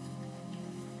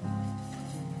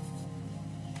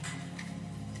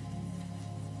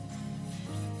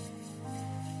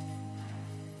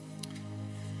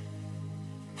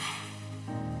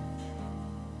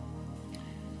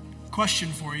 Question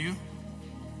for you.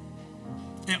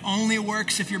 It only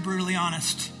works if you're brutally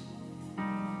honest.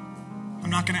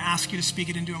 I'm not going to ask you to speak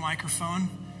it into a microphone.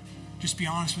 Just be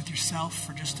honest with yourself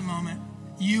for just a moment.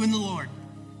 You and the Lord,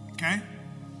 okay?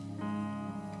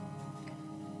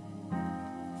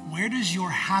 Where does your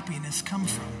happiness come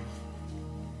from?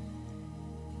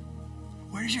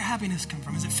 Where does your happiness come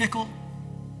from? Is it fickle?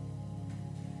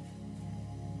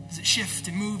 Does it shift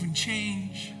and move and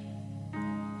change?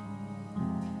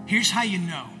 Here's how you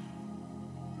know.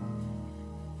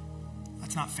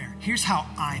 That's not fair. Here's how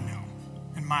I know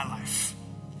in my life.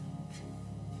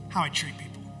 How I treat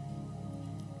people.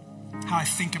 How I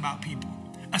think about people.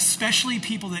 Especially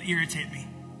people that irritate me.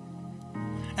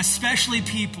 Especially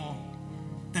people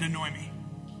that annoy me.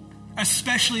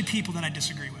 Especially people that I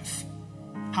disagree with.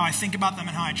 How I think about them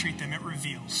and how I treat them, it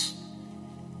reveals.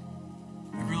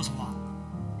 It reveals a lot.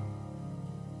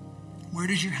 Where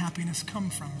does your happiness come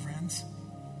from, friends?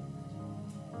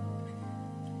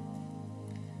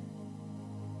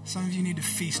 Some of you need to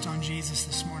feast on Jesus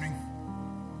this morning.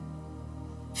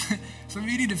 Some of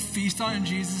you need to feast on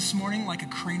Jesus this morning like a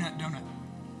Cray-Nut donut.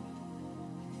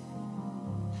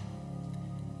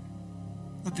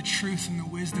 Let the truth and the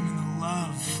wisdom and the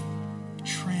love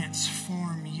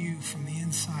transform you from the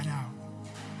inside out.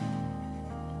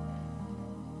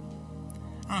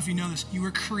 I don't know if you know this. You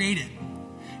were created.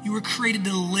 You were created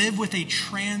to live with a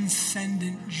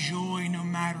transcendent joy no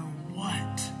matter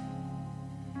what.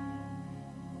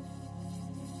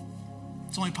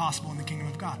 It's only possible in the kingdom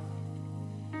of God.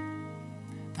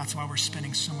 That's why we're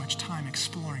spending so much time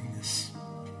exploring this.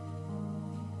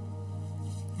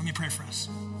 Let me pray for us.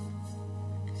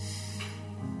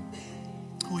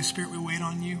 Holy Spirit, we wait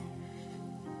on you.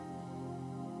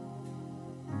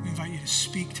 We invite you to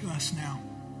speak to us now.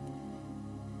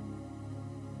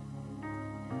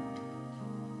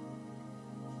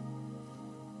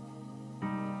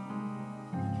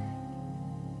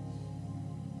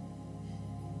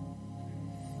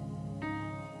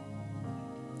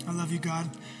 I love you, God.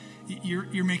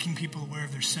 You're making people aware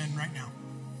of their sin right now.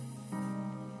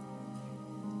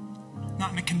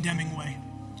 Not in a condemning way,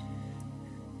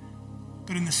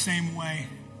 but in the same way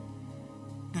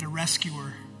that a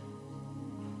rescuer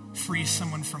frees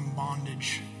someone from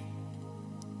bondage.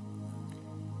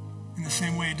 In the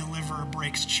same way a deliverer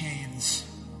breaks chains.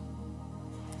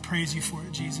 Praise you for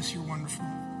it, Jesus. You're wonderful.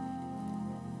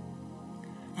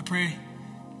 I pray,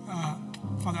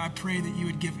 Father, I pray that you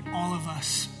would give all of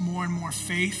us more and more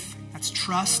faith. That's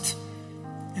trust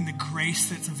in the grace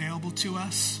that's available to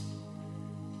us.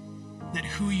 That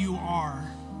who you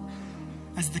are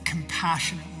as the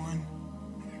compassionate one,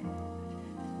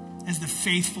 as the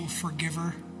faithful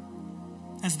forgiver,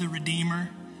 as the redeemer,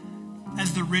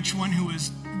 as the rich one who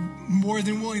is more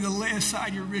than willing to lay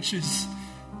aside your riches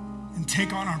and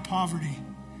take on our poverty.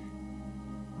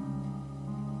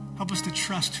 Help us to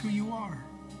trust who you are.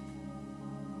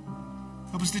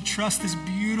 Help us to trust this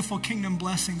beautiful kingdom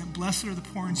blessing that blessed are the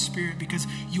poor in spirit because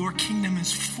your kingdom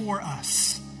is for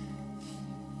us.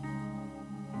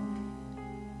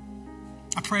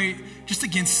 I pray just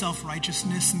against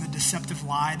self-righteousness and the deceptive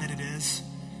lie that it is.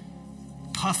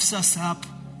 Puffs us up,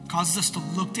 causes us to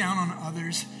look down on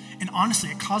others, and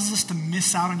honestly, it causes us to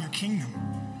miss out on your kingdom.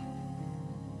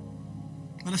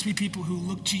 Let us be people who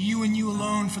look to you and you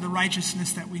alone for the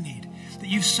righteousness that we need, that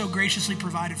you've so graciously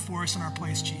provided for us in our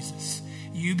place, Jesus.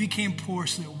 You became poor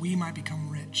so that we might become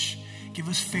rich. Give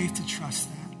us faith to trust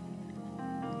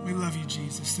that. We love you,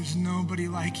 Jesus. There's nobody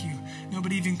like you.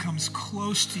 Nobody even comes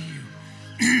close to you.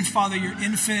 Father, you're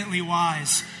infinitely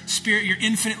wise. Spirit, you're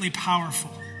infinitely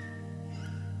powerful.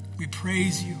 We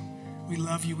praise you. We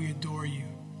love you. We adore you.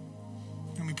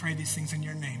 And we pray these things in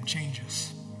your name. Change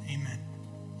us. Amen.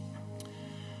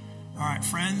 All right,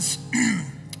 friends,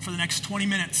 for the next 20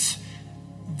 minutes,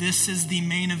 this is the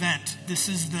main event. This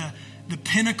is the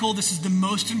pinnacle. This is the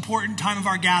most important time of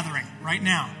our gathering right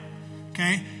now.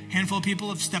 Okay? handful of people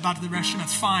have stepped out to the restroom,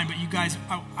 that's fine. But you guys,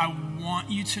 I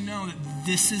want you to know that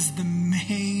this is the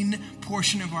main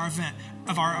portion of our event,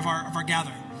 of our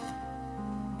gathering.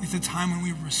 It's a time when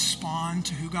we respond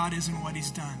to who God is and what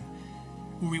he's done.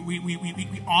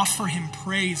 We offer him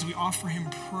praise. We offer him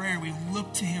prayer. We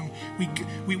look to him.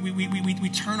 We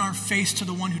turn our face to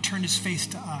the one who turned his face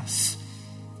to us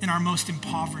in our most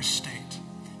impoverished state.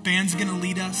 Band's going to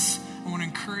lead us. I want to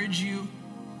encourage you,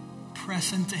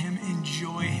 press into him,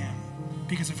 enjoy him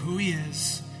because of who he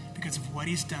is, because of what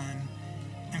he's done,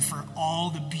 and for all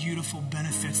the beautiful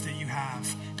benefits that you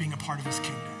have being a part of his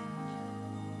kingdom.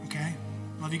 Okay?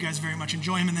 Love you guys very much.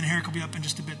 Enjoy him, and then Eric will be up in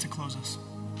just a bit to close us.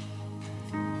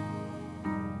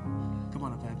 Come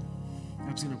on up, Ed.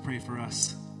 I'm just going to pray for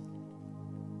us.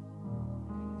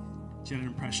 Do you have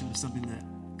an impression of something that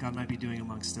God might be doing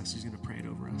amongst us? Who's going to pray it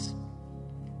over us?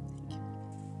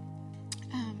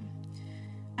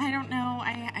 I don't know.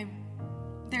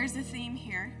 There's a theme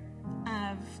here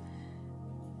of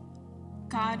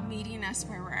God meeting us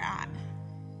where we're at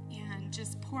and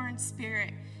just pouring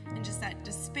spirit and just that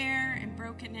despair and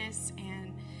brokenness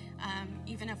and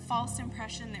even a false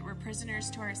impression that we're prisoners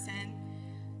to our sin.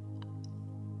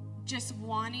 Just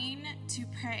wanting to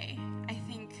pray, I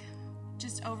think,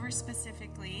 just over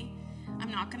specifically.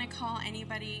 I'm not going to call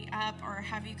anybody up or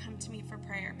have you come to me for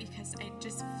prayer because I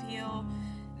just feel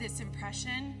this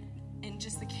impression and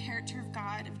just the character of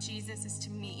God, of Jesus, is to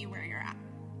meet you where you're at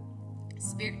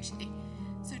spiritually.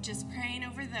 So just praying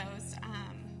over those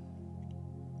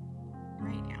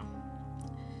right now.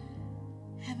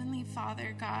 Heavenly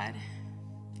Father, God,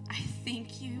 I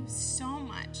thank you so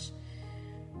much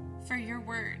for your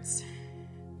words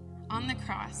on the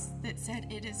cross that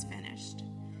said it is finished.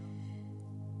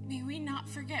 May we not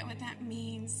forget what that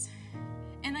means.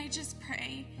 And I just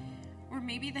pray where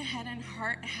maybe the head and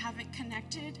heart haven't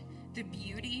connected the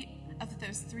beauty of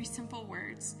those 3 simple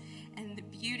words and the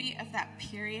beauty of that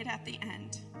period at the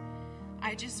end.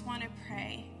 I just want to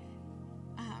pray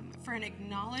for an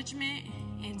acknowledgement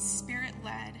and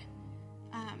spirit-led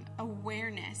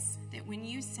awareness that when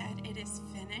you said it is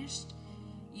finished,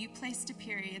 you placed a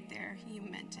period there. You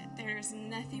meant it. There's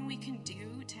nothing we can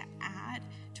do to add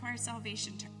to our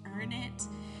salvation, to earn it,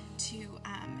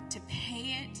 to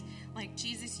pay it. Like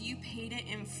Jesus, you paid it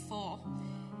in full.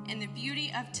 And the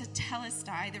beauty of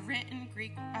tetelestai, the written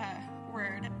Greek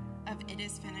word of it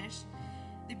is finished,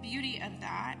 the beauty of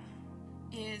that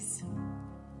is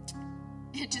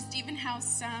just even how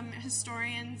some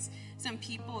historians, some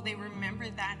people, they remember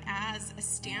that as a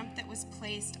stamp that was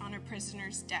placed on a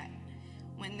prisoner's debt.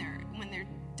 When their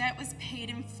debt was paid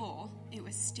in full, it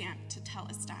was stamped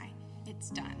tetelestai. It's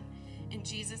done. And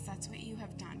Jesus, that's what you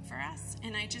have done for us.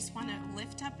 And I just want to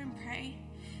lift up and pray,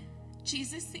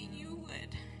 Jesus, that you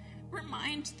would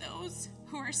remind those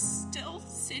who are still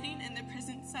sitting in the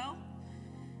prison cell,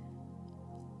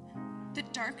 the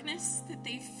darkness that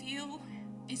they feel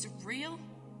is real.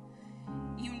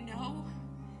 You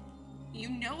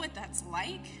know what that's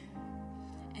like,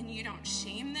 and you don't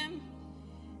shame them.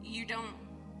 You don't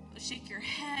shake your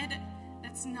head.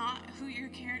 That's not who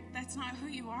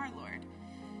you are, Lord.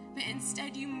 But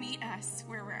instead you meet us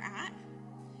where we're at.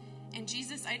 And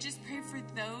Jesus, I just pray for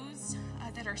those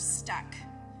that are stuck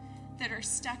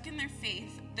in their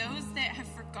faith, those that have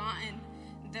forgotten,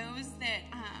 those that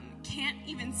can't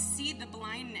even see the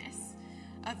blindness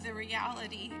of the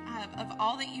reality of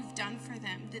all that you've done for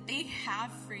them, that they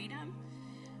have freedom.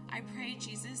 I pray,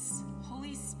 Jesus,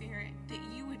 Holy Spirit, that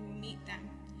you would meet them,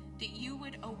 that you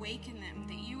would awaken them,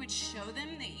 that you would show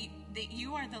them that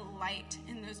you are the light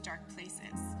in those dark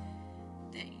places,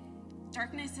 that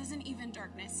darkness isn't even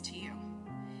darkness to you.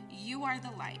 You are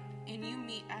the light, and you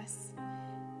meet us,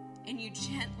 and you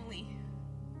gently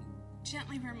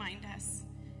remind us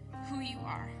who you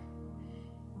are,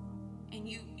 and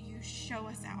you show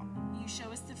us out. You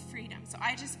show us the freedom. So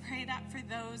I just pray that for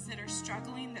those that are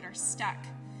struggling, that are stuck,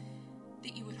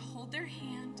 that you would hold their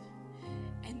hand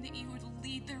and that you would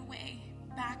lead their way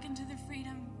back into the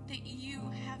freedom that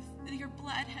your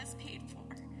blood has paid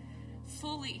for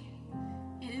fully.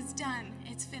 It is done.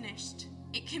 It's finished.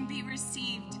 It can be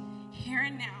received here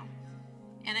and now.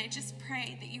 And I just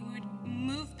pray that you would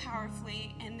move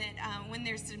powerfully, and that when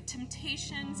there's some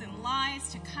temptations and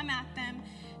lies to come at them,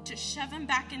 to shove them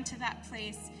back into that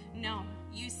place, no,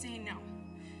 you say no.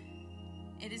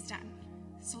 It is done.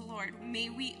 So Lord,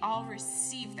 may we all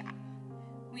receive that.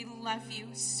 We love you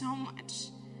so much.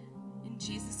 In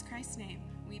Jesus Christ's name,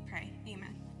 we pray.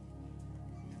 Amen.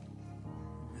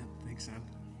 Thanks, Ed.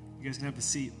 You guys can have a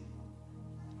seat.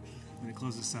 I'm going to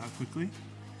close this out quickly.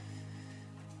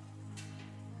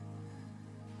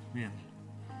 Man,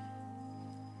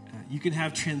 You can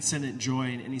have transcendent joy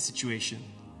in any situation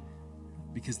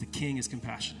because the King is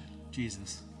compassionate.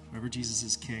 Jesus. Remember, Jesus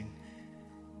is King.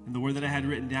 And the word that I had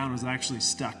written down was actually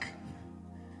stuck,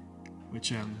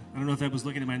 which I don't know if I was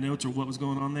looking at my notes or what was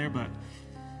going on there, but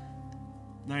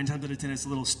 9 times out of 10, it's a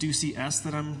little Stussy S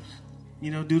that I'm,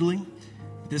 doodling.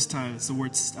 This time, it's the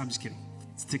word, I'm just kidding.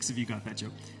 6 of you got that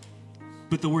joke.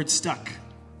 But the word stuck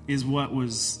is what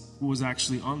was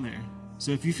actually on there.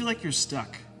 So if you feel like you're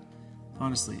stuck,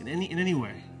 honestly, in any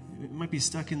way, it might be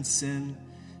stuck in sin,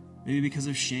 maybe because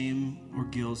of shame or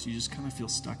guilt, you just kind of feel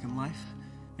stuck in life.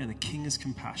 And the King is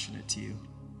compassionate to you.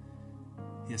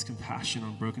 He has compassion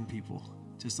on broken people,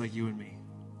 just like you and me.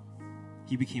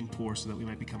 He became poor so that we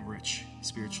might become rich,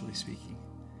 spiritually speaking.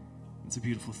 It's a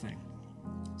beautiful thing.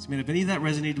 So, man, if any of that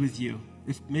resonated with you,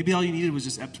 if maybe all you needed was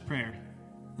just Ep's prayer,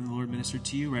 and the Lord ministered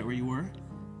to you right where you were,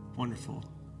 wonderful.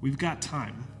 We've got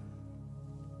time.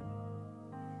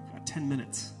 We've got 10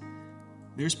 minutes.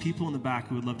 There's people in the back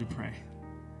who would love to pray.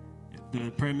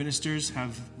 The prayer ministers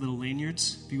have little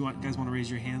lanyards. If you guys want to raise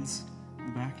your hands in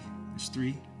the back, there's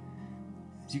 3.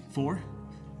 4.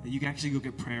 You can actually go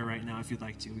get prayer right now if you'd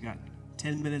like to. We got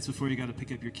 10 minutes before you got to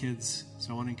pick up your kids.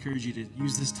 So I want to encourage you to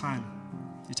use this time.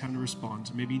 Your time to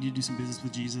respond. Or maybe you need to do some business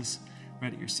with Jesus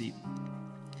right at your seat.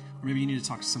 Or maybe you need to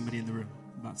talk to somebody in the room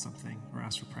about something or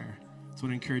ask for prayer. So I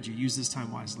want to encourage you, use this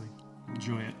time wisely.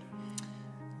 Enjoy it.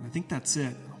 And I think that's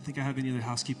it. I don't think I have any other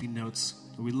housekeeping notes.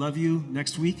 But we love you.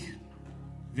 Next week,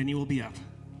 Vinny will be up.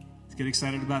 Let's get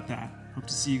excited about that. Hope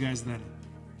to see you guys then.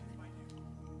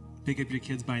 Pick up your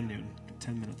kids by noon.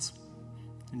 10 minutes.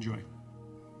 Enjoy.